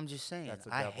 No, I'm just saying, That's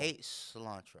the I devil. hate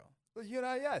cilantro. Well,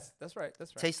 yes, that's right.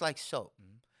 That's right. Tastes like soap.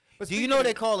 But Do you speaking know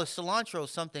they of call a cilantro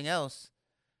something else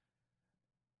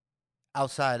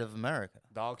outside of America?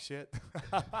 dog shit?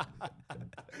 Sorry,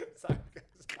 guys.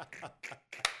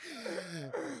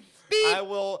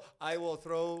 I will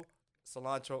throw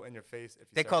cilantro in your face if you.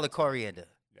 They serve call it coriander.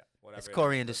 Yeah, whatever. It's it is.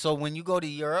 coriander. So when you go to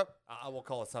Europe, I will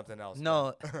call it something else.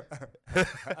 no. but-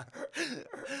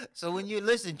 So when you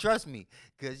listen, trust me,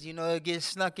 because it gets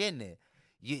snuck in there.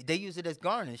 They use it as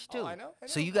garnish too. Oh, I know.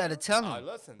 So you got to tell them.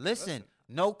 Listen.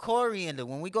 No coriander.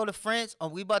 When we go to France,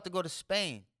 we about to go to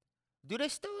Spain. Do they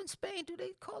still in Spain? Do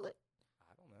they call it?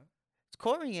 I don't know. It's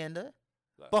coriander.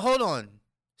 Look. But hold on.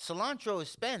 Cilantro is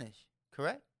Spanish,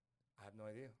 correct? I have no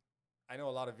idea. I know a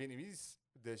lot of Vietnamese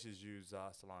dishes use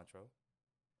cilantro.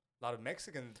 A lot of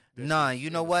Mexican dishes. Nah, you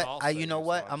use know what? salsa You know use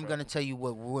what? I'm cilantro. gonna tell you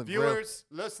what Viewers,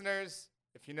 listeners,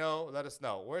 if you know, let us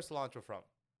know. Where's cilantro from?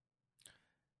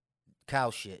 cow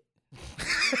shit.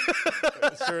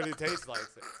 It surely tastes like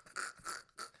it.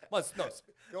 Well,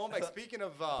 going back. Speaking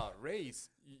of race,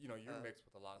 you're mixed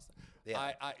with a lot of stuff. Yeah.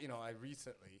 I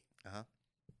recently, Uh-huh.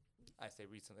 I say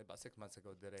recently, about 6 months ago,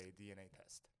 did a DNA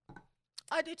test.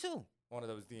 I do too. One of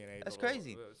those DNA. That's little,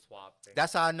 crazy. swab things.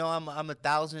 That's how I know I'm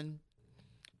 1,000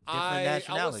 different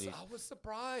nationalities. I was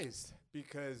surprised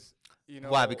because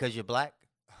Why? Because you're black?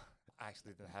 I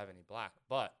actually didn't have any black,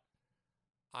 but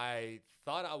I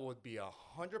thought I would be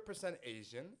 100%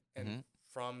 Asian, and Mhm.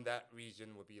 from that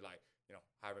region would be like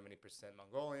however many percent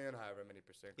Mongolian, however many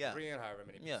percent Yeah. Korean, however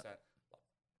many Yeah. percent,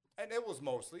 and it was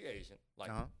mostly Asian,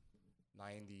 like Uh-huh.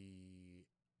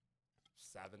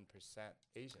 97%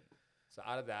 Asian. So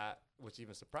out of that, which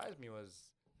even surprised me,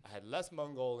 was I had less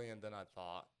Mongolian than I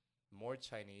thought, more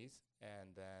Chinese,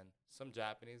 and then some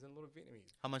Japanese and a little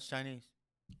Vietnamese. How much Chinese?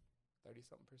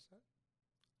 30-something%.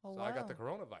 Oh, So I got the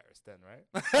coronavirus then, right?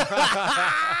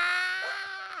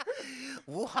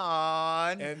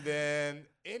 Wuhan. And then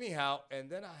anyhow, and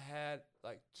then I had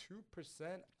like 2%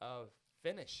 of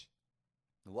Finnish,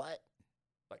 What?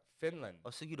 like Finland. Oh,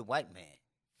 so you the white man.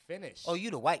 Finnish. Oh,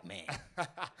 you the white man.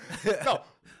 No.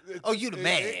 Oh, you the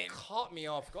man. It caught me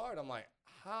off guard. I'm like,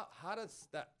 how does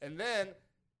that? And then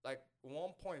like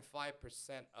 1.5%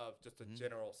 of just a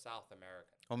general South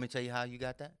American. Want me to tell you how you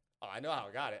got that? Oh, I know how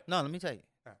I got it. No, let me tell you.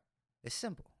 Huh. It's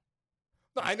simple.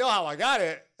 No, I know how I got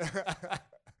it.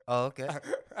 Oh, okay.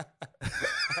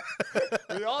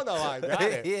 We all know how I got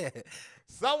it. Yeah.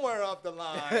 Somewhere up the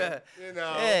line,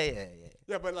 Yeah.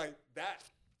 Yeah, but like that,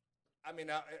 I mean,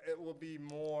 it would be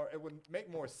more. It would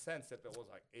make more sense if it was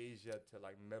like Asia to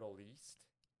like Middle East.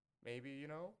 maybe, you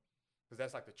know, because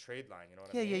that's like the trade line. You know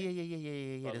what Yeah, I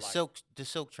mean? yeah. But The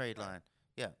silk trade line.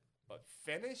 Yeah. But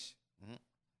Finnish, Mhm.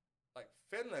 like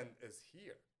Finland is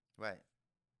here. Right.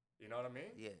 You know what I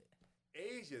mean? Yeah.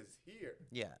 Asia's here.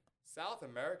 Yeah. South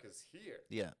America's here.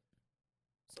 Yeah.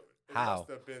 So it How? must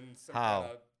have been some How?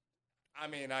 kind of. I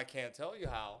mean, I can't tell you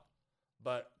how,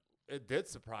 but it did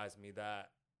surprise me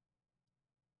that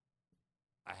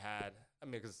I had. I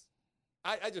mean, because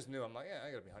I just knew. I'm like, yeah,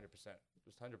 I gotta be 100%,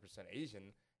 just 100%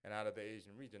 Asian, and out of the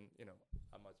Asian region, you know,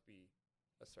 I must be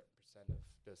a certain percent of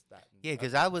this, that. And Yeah,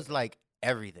 because other, I was like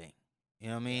everything. You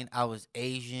know what I mean? I was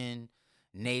Asian,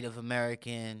 Native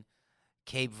American,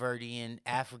 Cape Verdean,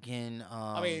 African.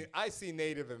 I mean, I see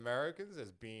Native Americans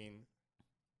as being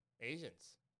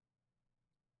Asians.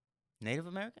 Native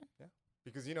American?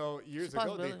 Because, you know, years It's a ago,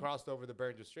 they possibility. crossed over the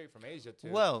Bering Strait from Asia to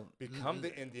Well, become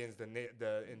the Indians,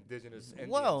 the indigenous Indians.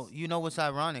 well, you know what's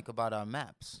ironic about our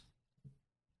maps?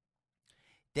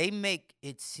 They make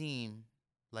it seem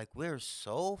like we're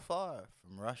so far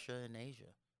from Russia and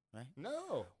Asia, right?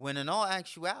 No, When in all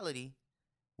actuality,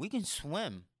 we can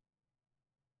swim.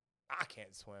 I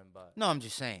can't swim, but. No, I'm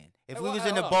just saying. If Hey, we well, was hey,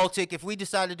 in the hold on. Baltic, if we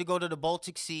decided to go to the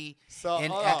Baltic Sea So, in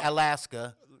hold on.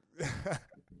 Alaska,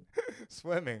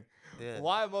 Swimming. yeah.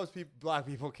 Why most black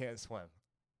people can't swim?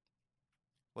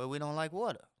 Well, we don't like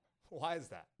water. Why is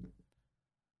that?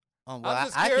 Well,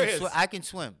 just I can curious. I can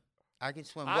swim. I can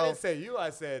swim. I Well, didn't say you. I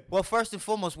said. well, first and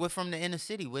foremost, we're from the inner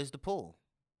city. Where's the pool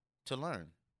to learn?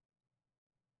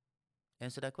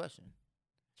 Answer that question.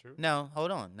 True. Now,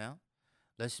 hold on. Now,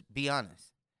 let's be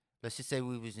honest. Let's just say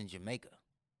we was in Jamaica,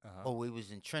 Uh-huh. or we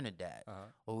was in Trinidad, Uh-huh.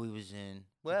 or we was in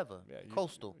wherever, Yeah,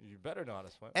 coastal. You better know how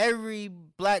to swim. Every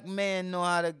black man know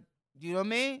how to. You know what I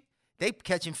mean? They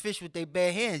catching fish with their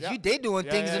bare hands. Yeah. They doing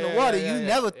Yeah, things yeah, in the yeah, water yeah, you yeah,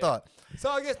 never yeah. thought. So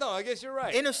I guess you're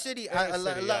right. Inner city, Inner a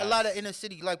city, lot of yes. inner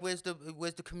city, like where's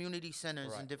the community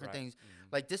centers Right, and different right. things.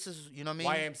 Mhm. Like this is, you know what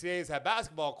I mean? YMCA's have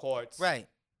basketball courts. Right.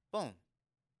 Boom.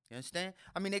 You understand?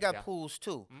 I mean, they got Yeah. pools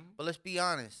too. Mhm. But let's be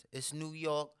honest. It's New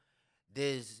York.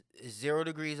 There's 0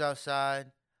 degrees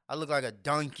outside. I look like a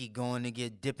donkey going to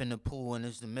get dip in the pool and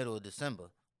it's the middle of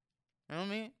December. You know what I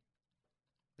mean?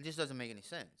 It just doesn't make any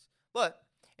sense. But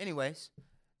anyways,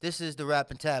 this is the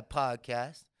Rap and Tab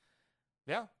podcast.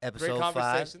 Yeah. Episode Great 5.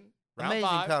 conversation. Round Amazing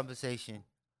 5. conversation.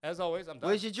 As always, I'm done.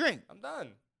 Where's your drink? I'm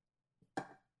done.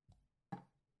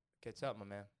 Catch up, my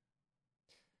man.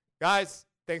 Guys,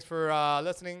 thanks for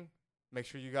listening. Make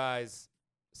sure you guys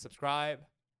subscribe,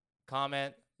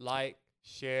 comment, like,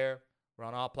 share. We're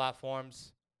on all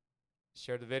platforms.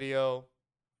 Share the video.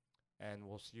 And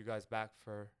we'll see you guys back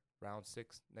for round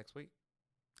 6 next week.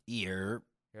 Ear.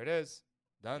 Here it is.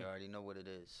 Done. You already know what it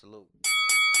is. Salute.